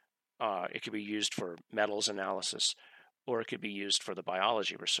 It could be used for metals analysis, or it could be used for the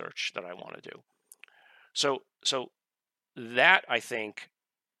biology research that I want to do. So that, I think,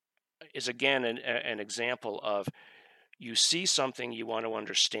 is again an example of, you see something, you want to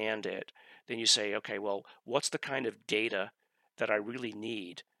understand it, then you say, okay, well, what's the kind of data that I really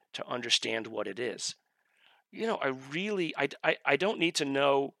need to understand what it is? I don't need to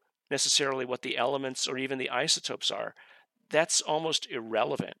know necessarily what the elements or even the isotopes are. That's almost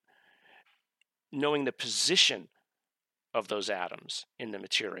irrelevant. Knowing the position of those atoms in the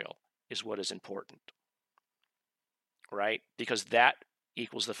material is what is important, right? Because that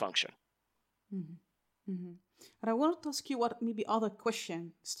equals the function. Mm-hmm. Mm-hmm. But I wanted to ask you what maybe other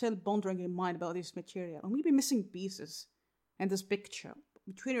question still pondering in mind about this material, or maybe missing pieces in this picture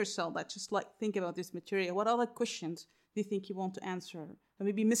between yourself that just like think about this material. What other questions do you think you want to answer, or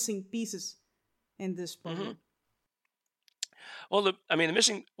maybe missing pieces in this puzzle? Mm-hmm. Well,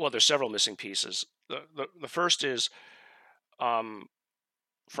 there's several missing pieces. The first is,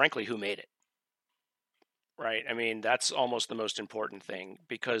 frankly, who made it, right? I mean, that's almost the most important thing,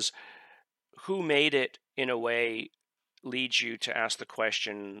 because who made it, in a way, leads you to ask the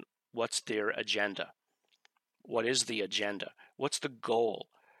question, what's their agenda? What is the agenda? What's the goal?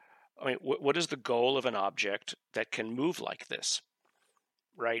 I mean, what is the goal of an object that can move like this,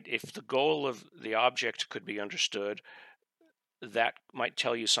 right? If the goal of the object could be understood, that might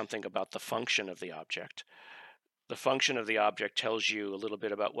tell you something about the function of the object. The function of the object tells you a little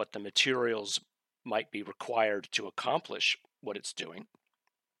bit about what the materials might be required to accomplish what it's doing,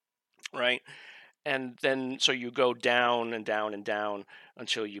 right? And then so you go down and down and down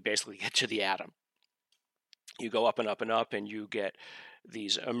until you basically get to the atom. You go up and up and up, and you get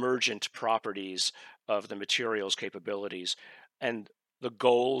these emergent properties of the material's capabilities and the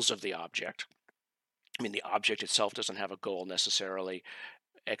goals of the object. I mean, the object itself doesn't have a goal necessarily,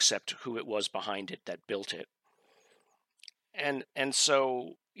 except who it was behind it that built it. And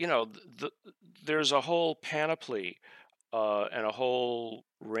so, there's a whole panoply and a whole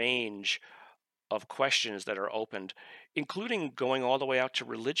range of questions that are opened, including going all the way out to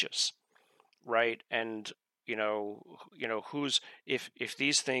religious, right? And who's, if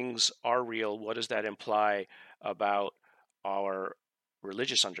these things are real, what does that imply about our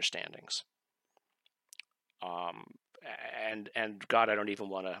religious understandings? And God, I don't even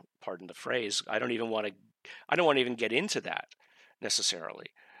want to, pardon the phrase, I don't want to even get into that necessarily,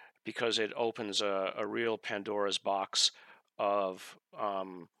 because it opens a real Pandora's box of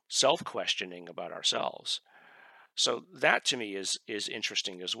self-questioning about ourselves. So that, to me, is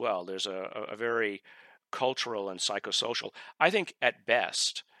interesting as well. There's a very cultural and psychosocial, I think, at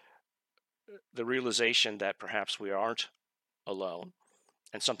best, the realization that perhaps we aren't alone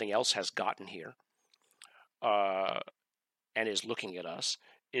and something else has gotten here and is looking at us,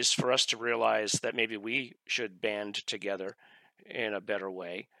 is for us to realize that maybe we should band together in a better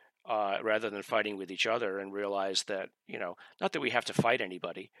way, rather than fighting with each other, and realize that, not that we have to fight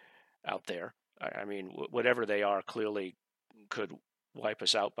anybody out there. I mean, whatever they are clearly could wipe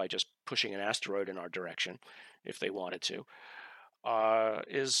us out by just pushing an asteroid in our direction if they wanted to.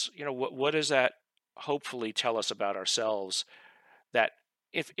 What does that hopefully tell us about ourselves? That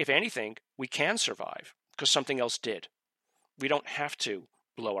if anything, we can survive because something else did. We don't have to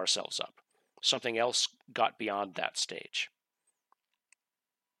blow ourselves up. Something else got beyond that stage.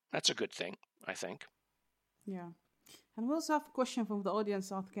 That's a good thing, I think. Yeah. And we also have a question from the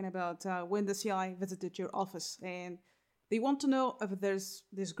audience asking about when the CI visited your office, and they want to know if there's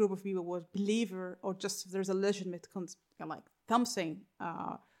this group of people was believer, or just if there's a legitimate something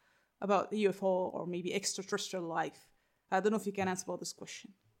about UFO or maybe extraterrestrial life. I don't know if you can answer about this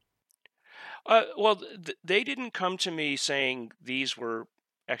question. They didn't come to me saying these were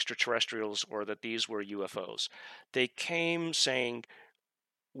extraterrestrials or that these were UFOs. They came saying,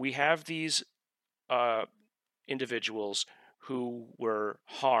 we have these individuals who were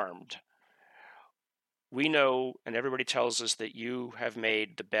harmed. We know, and everybody tells us, that you have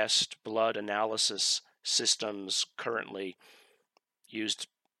made the best blood analysis systems currently used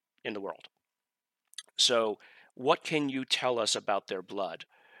in the world. So what can you tell us about their blood?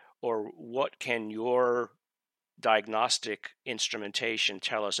 Or what can your diagnostic instrumentation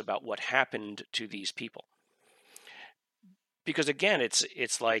tell us about what happened to these people? Because again,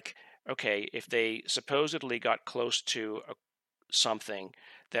 it's like, okay, if they supposedly got close to something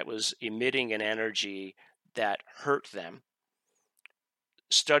that was emitting an energy that hurt them,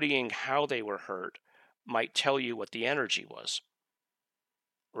 studying how they were hurt might tell you what the energy was,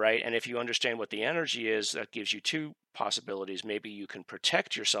 right? And if you understand what the energy is, that gives you two possibilities. Maybe you can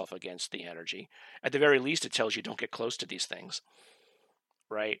protect yourself against the energy. At the very least, it tells you don't get close to these things,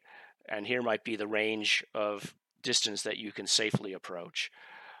 right? and here might be the range of distance that you can safely approach.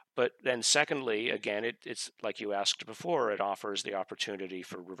 But then secondly, again, it's like you asked before, it offers the opportunity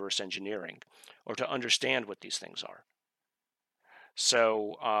for reverse engineering or to understand what these things are.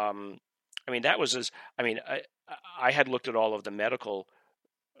 So, I mean, that was I had looked at all of the medical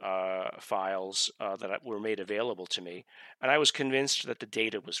files that were made available to me, and I was convinced that the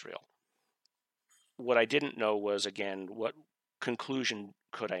data was real. What I didn't know was, again, what conclusion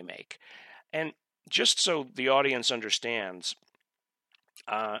could I make? And just so the audience understands,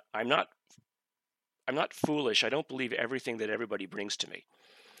 I'm not foolish. I don't believe everything that everybody brings to me.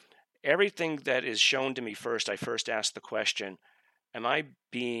 Everything that is shown to me first, I first ask the question, am I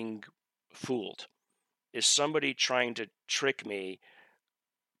being fooled? Is somebody trying to trick me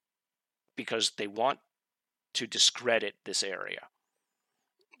because they want to discredit this area,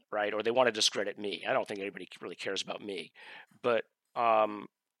 right? Or they want to discredit me. I don't think anybody really cares about me, but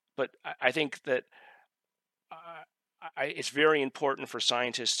I think that it's very important for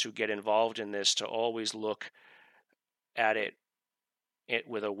scientists who get involved in this to always look at it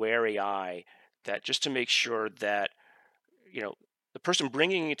with a wary eye, that just to make sure that, you know, the person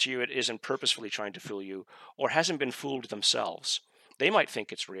bringing it to you, it isn't purposefully trying to fool you or hasn't been fooled themselves. They might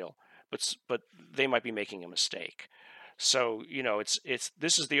think it's real, but they might be making a mistake. So, you know,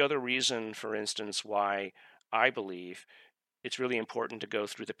 this is the other reason, for instance, why I believe it's really important to go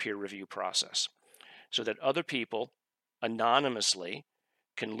through the peer review process so that other people anonymously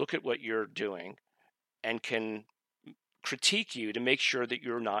can look at what you're doing and can critique you to make sure that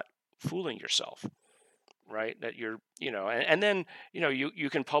you're not fooling yourself, right? That you're, you know, and then, you know, you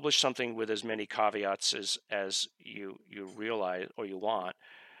can publish something with as many caveats as you realize or you want.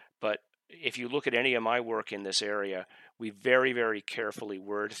 But if you look at any of my work in this area, we very, very carefully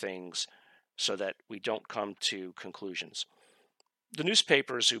word things so that we don't come to conclusions. The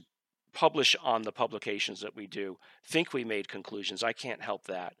newspapers who publish on the publications that we do think we made conclusions. I can't help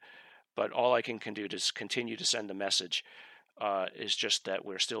that. But all I can do to continue to send the message is just that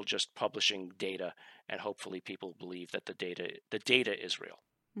we're still just publishing data, and hopefully people believe that the data is real.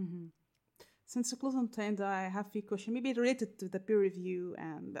 Mm-hmm. Since close on time, I have a few questions, maybe related to the peer review,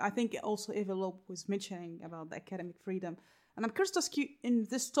 and I think also Eva Loeb was mentioning about the academic freedom. And I'm curious to ask you, in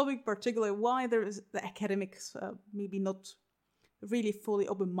this topic particularly, why there is the academics maybe not really fully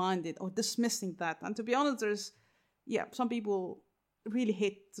open-minded or dismissing that. And to be honest, some people really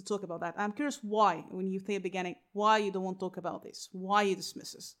hate to talk about that. I'm curious why, when you say at the beginning, why you don't want to talk about this, why you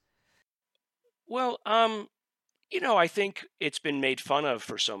dismiss this. Well, you know, I think it's been made fun of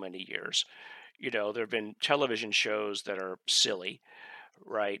for so many years. You know, there have been television shows that are silly,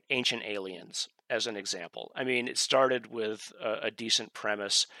 right? Ancient Aliens, as an example. I mean, it started with a decent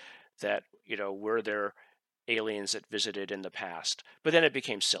premise that, you know, were there aliens that visited in the past, but then it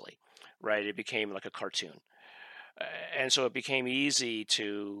became silly, right? It became like a cartoon. And so it became easy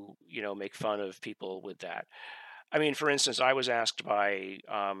to, you know, make fun of people with that. I mean, for instance, I was asked by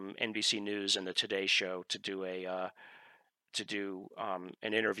NBC News and the Today Show to do an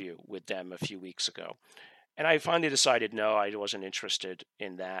interview with them a few weeks ago, and I finally decided no, I wasn't interested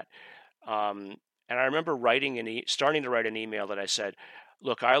in that. And I remember starting to write an email that I said,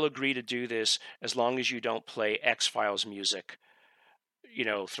 "Look, I'll agree to do this as long as you don't play X-Files music, you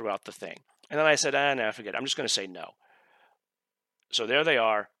know, throughout the thing." And then I said, no, forget it. I'm just going to say no. So there they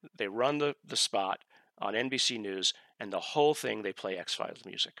are. They run the spot on NBC News, and the whole thing they play X-Files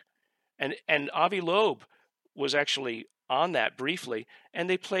music. And Avi Loeb was actually on that briefly, and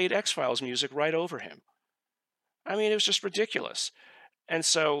they played X-Files music right over him. I mean, it was just ridiculous. And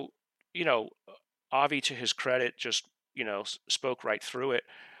so, you know, Avi, to his credit, just, you know, spoke right through it.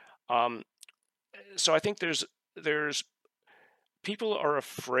 So I think there's people are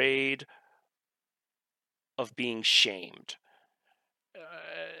afraid of being shamed,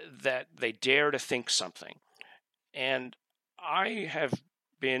 that they dare to think something. And I have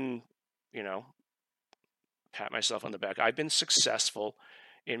been, you know, pat myself on the back, I've been successful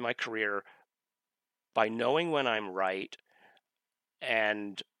in my career by knowing when I'm right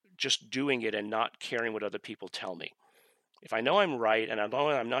and just doing it and not caring what other people tell me. If I know I'm right and I know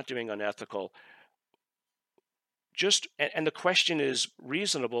I'm not doing unethical, and the question is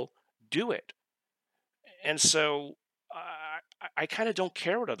reasonable, do it. And so I kind of don't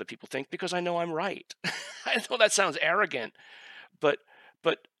care what other people think because I know I'm right. I know that sounds arrogant, but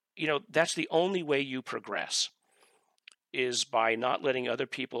you know, that's the only way you progress, is by not letting other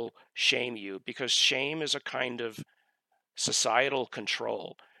people shame you, because shame is a kind of societal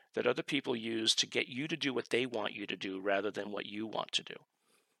control that other people use to get you to do what they want you to do rather than what you want to do.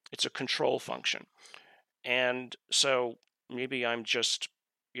 It's a control function. And so maybe I'm just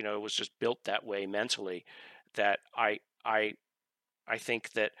was just built that way mentally, that I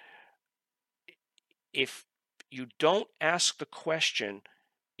think that if you don't ask the question,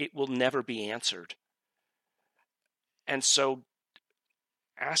 it will never be answered. And so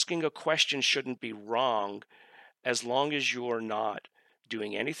asking a question shouldn't be wrong, as long as you're not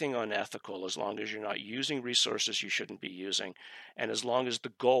doing anything unethical, as long as you're not using resources you shouldn't be using, and as long as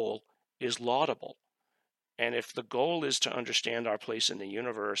the goal is laudable. And if the goal is to understand our place in the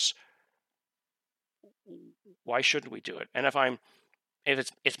universe, why shouldn't we do it? And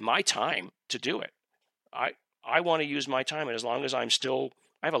if it's my time to do it, I want to use my time. And as long as I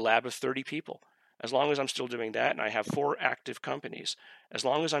have a lab of 30 people, as long as I'm still doing that, and I have 4 active companies, as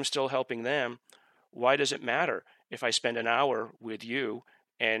long as I'm still helping them, why does it matter if I spend an hour with you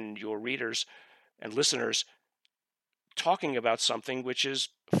and your readers and listeners talking about something which is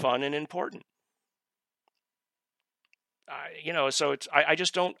fun and important? So I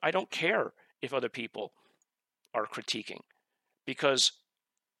don't care if other people are critiquing, because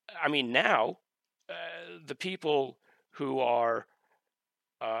now the people who are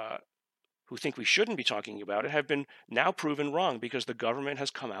who think we shouldn't be talking about it have been now proven wrong, because the government has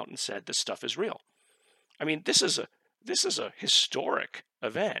come out and said this stuff is real. This is a historic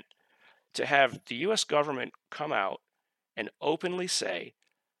event, to have the U.S. government come out and openly say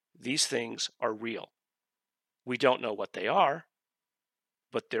these things are real. We don't know what they are,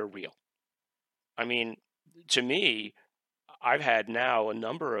 but they're real. To me, I've had now a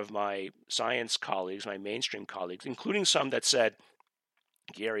number of my science colleagues, my mainstream colleagues, including some that said,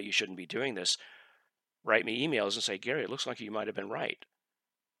 Gary, you shouldn't be doing this, write me emails and say, Gary, it looks like you might have been right.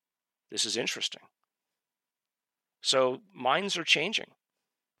 This is interesting. So minds are changing.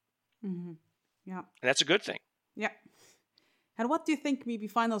 Mm-hmm. Yeah. And that's a good thing. Yeah. And what do you think, maybe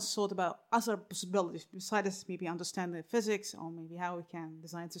final thought about other possibilities besides maybe understanding physics, or maybe how we can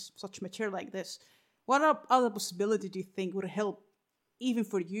design such material like this? What are other possibilities do you think would help, even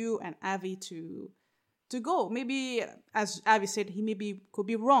for you and Avi, to go? Maybe, as Avi said, he maybe could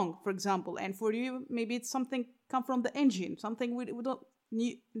be wrong, for example. And for you, maybe it's something come from the engine, something we don't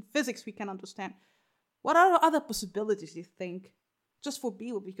need in physics we can understand. What are other possibilities, do you think, just for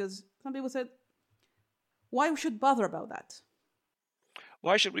people? Because some people said, why we should bother about that?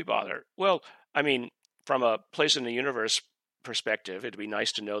 Why should we bother? Well, from a place in the universe perspective, it'd be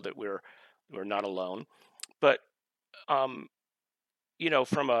nice to know that we're not alone. But from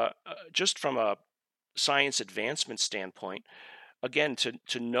a science advancement standpoint, again,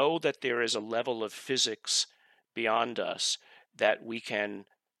 to know that there is a level of physics beyond us that we can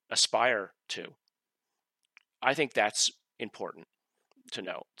aspire to, I think that's important to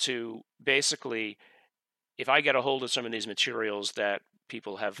know. To basically, if I get a hold of some of these materials that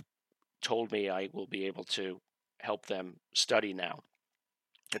people have told me I will be able to help them study now,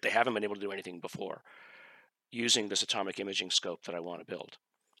 that they haven't been able to do anything before, using this atomic imaging scope that I want to build,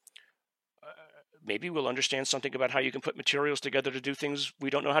 maybe we'll understand something about how you can put materials together to do things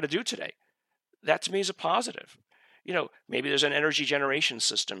we don't know how to do today. That to me is a positive. Maybe there's an energy generation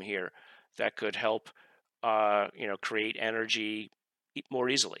system here that could help, create energy more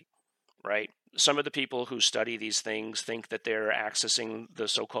easily, right? Some of the people who study these things think that they're accessing the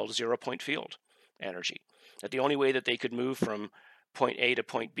so-called zero-point field energy, that the only way that they could move from point A to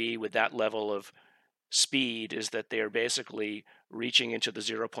point B with that level of speed is that they're basically reaching into the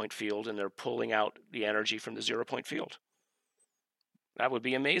zero-point field and they're pulling out the energy from the zero-point field. That would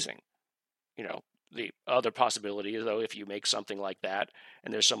be amazing. The other possibility is, though, if you make something like that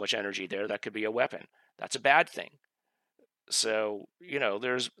and there's so much energy there, that could be a weapon. That's a bad thing. So,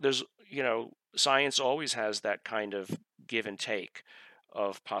 there's science always has that kind of give and take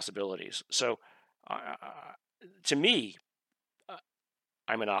of possibilities. So, to me,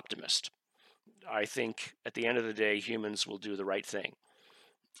 I'm an optimist. I think at the end of the day, humans will do the right thing.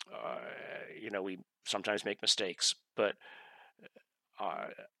 We sometimes make mistakes, but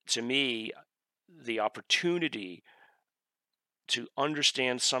to me, the opportunity to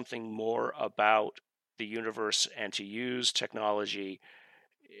understand something more about the universe and to use technology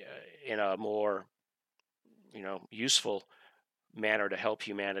in a more, useful manner to help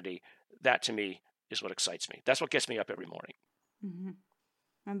humanity, that to me is what excites me. That's what gets me up every morning. Mm-hmm.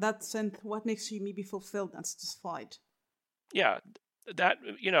 And that's what makes you maybe fulfilled and satisfied. Yeah, that,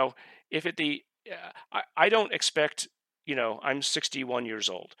 if I don't expect, I'm 61 years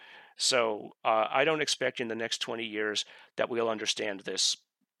old. So I don't expect in the next 20 years that we'll understand this,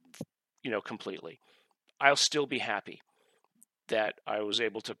 completely. I'll still be happy that I was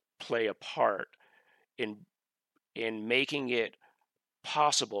able to play a part in making it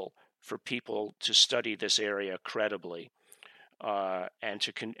possible for people to study this area credibly,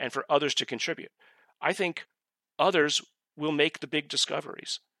 and for others to contribute. I think others will make the big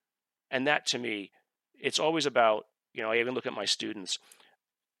discoveries. And that, to me, it's always about, I even look at my students.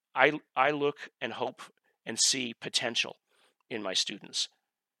 I look and hope and see potential in my students.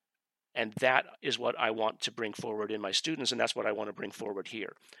 And that is what I want to bring forward in my students, and that's what I want to bring forward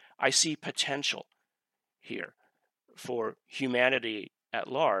here. I see potential here for humanity at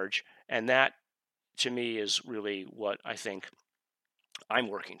large, and that, to me, is really what I think I'm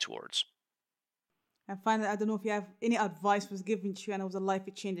working towards. And finally, I don't know if you have any advice was given to you and it was a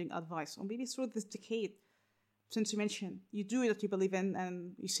life-changing advice, or maybe through this decade, since you mentioned you do what you believe in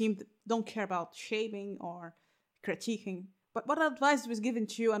and you don't care about shaming or critiquing. But what advice was given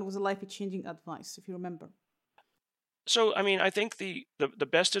to you and was a life-changing advice, if you remember? So, I think the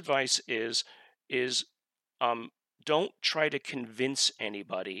best advice is don't try to convince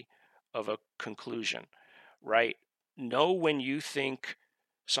anybody of a conclusion, right? Know when you think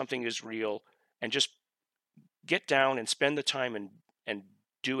something is real, and just get down and spend the time and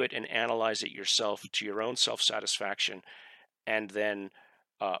do it and analyze it yourself to your own self-satisfaction, and then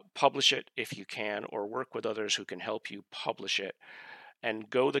publish it if you can, or work with others who can help you publish it, and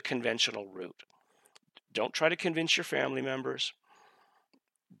go the conventional route. Don't try to convince your family members.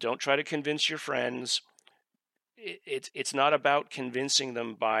 Don't try to convince your friends. It's not about convincing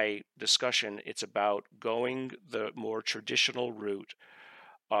them by discussion. It's about going the more traditional route,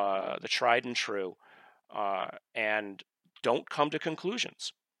 the tried and true, and don't come to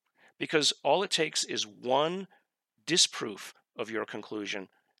conclusions, because all it takes is one disproof of your conclusion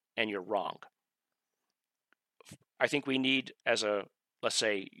and you're wrong. I think we need, as let's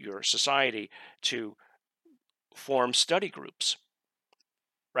say, your society, to form study groups,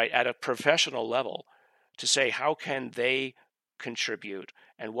 right, at a professional level, to say how can they contribute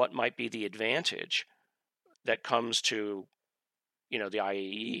and what might be the advantage that comes to, the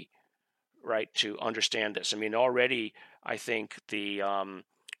IAEE, right, to understand this. Already I think the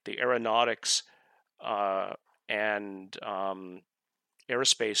aeronautics and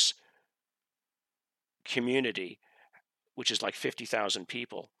aerospace community, which is like 50,000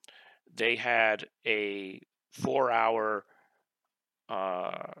 people, they had a 4-hour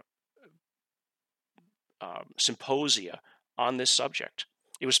symposia on this subject.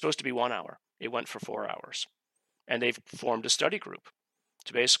 It was supposed to be 1 hour. It went for 4 hours. And they've formed a study group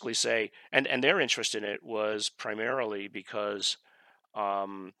to basically say, and their interest in it was primarily because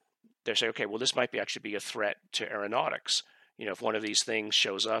they say, okay, well, this might actually be a threat to aeronautics. If one of these things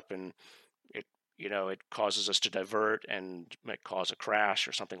shows up and it causes us to divert and might cause a crash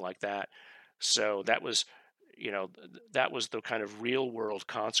or something like that. So that was the kind of real world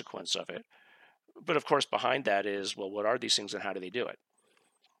consequence of it. But of course, behind that is, well, what are these things and how do they do it?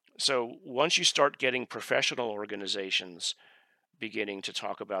 So once you start getting professional organizations beginning to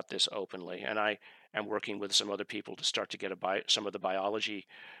talk about this openly, and I am working with some other people to start to get some of the biology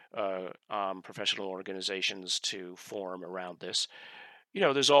professional organizations to form around this,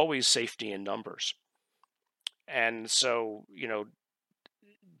 there's always safety in numbers. And so,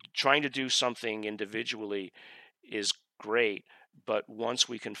 trying to do something individually is great, but once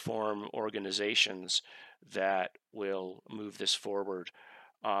we can form organizations that will move this forward,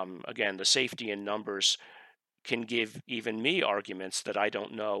 again, the safety in numbers can give even me arguments that I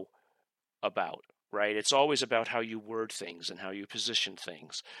don't know about, right? It's always about how you word things and how you position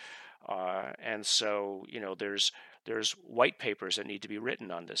things. And so, there's white papers that need to be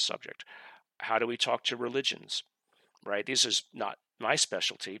written on this subject. How do we talk to religions, right? This is not my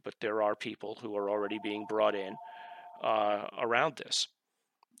specialty, but there are people who are already being brought in around this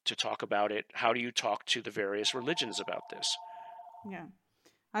to talk about it. How do you talk to the various religions about this? Yeah.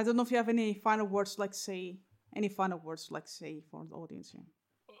 I don't know if you have any final words for the audience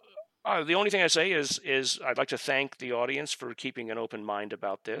here. The only thing I say is I'd like to thank the audience for keeping an open mind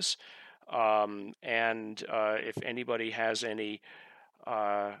about this. And if anybody has any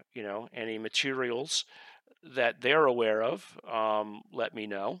materials that they're aware of, let me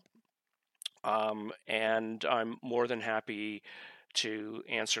know. And I'm more than happy to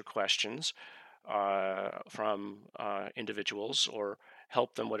answer questions from individuals or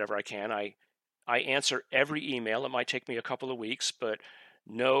help them whatever I can. I answer every email. It might take me a couple of weeks, but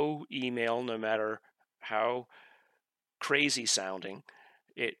no email, no matter how crazy sounding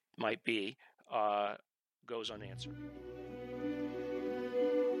it might be, goes unanswered.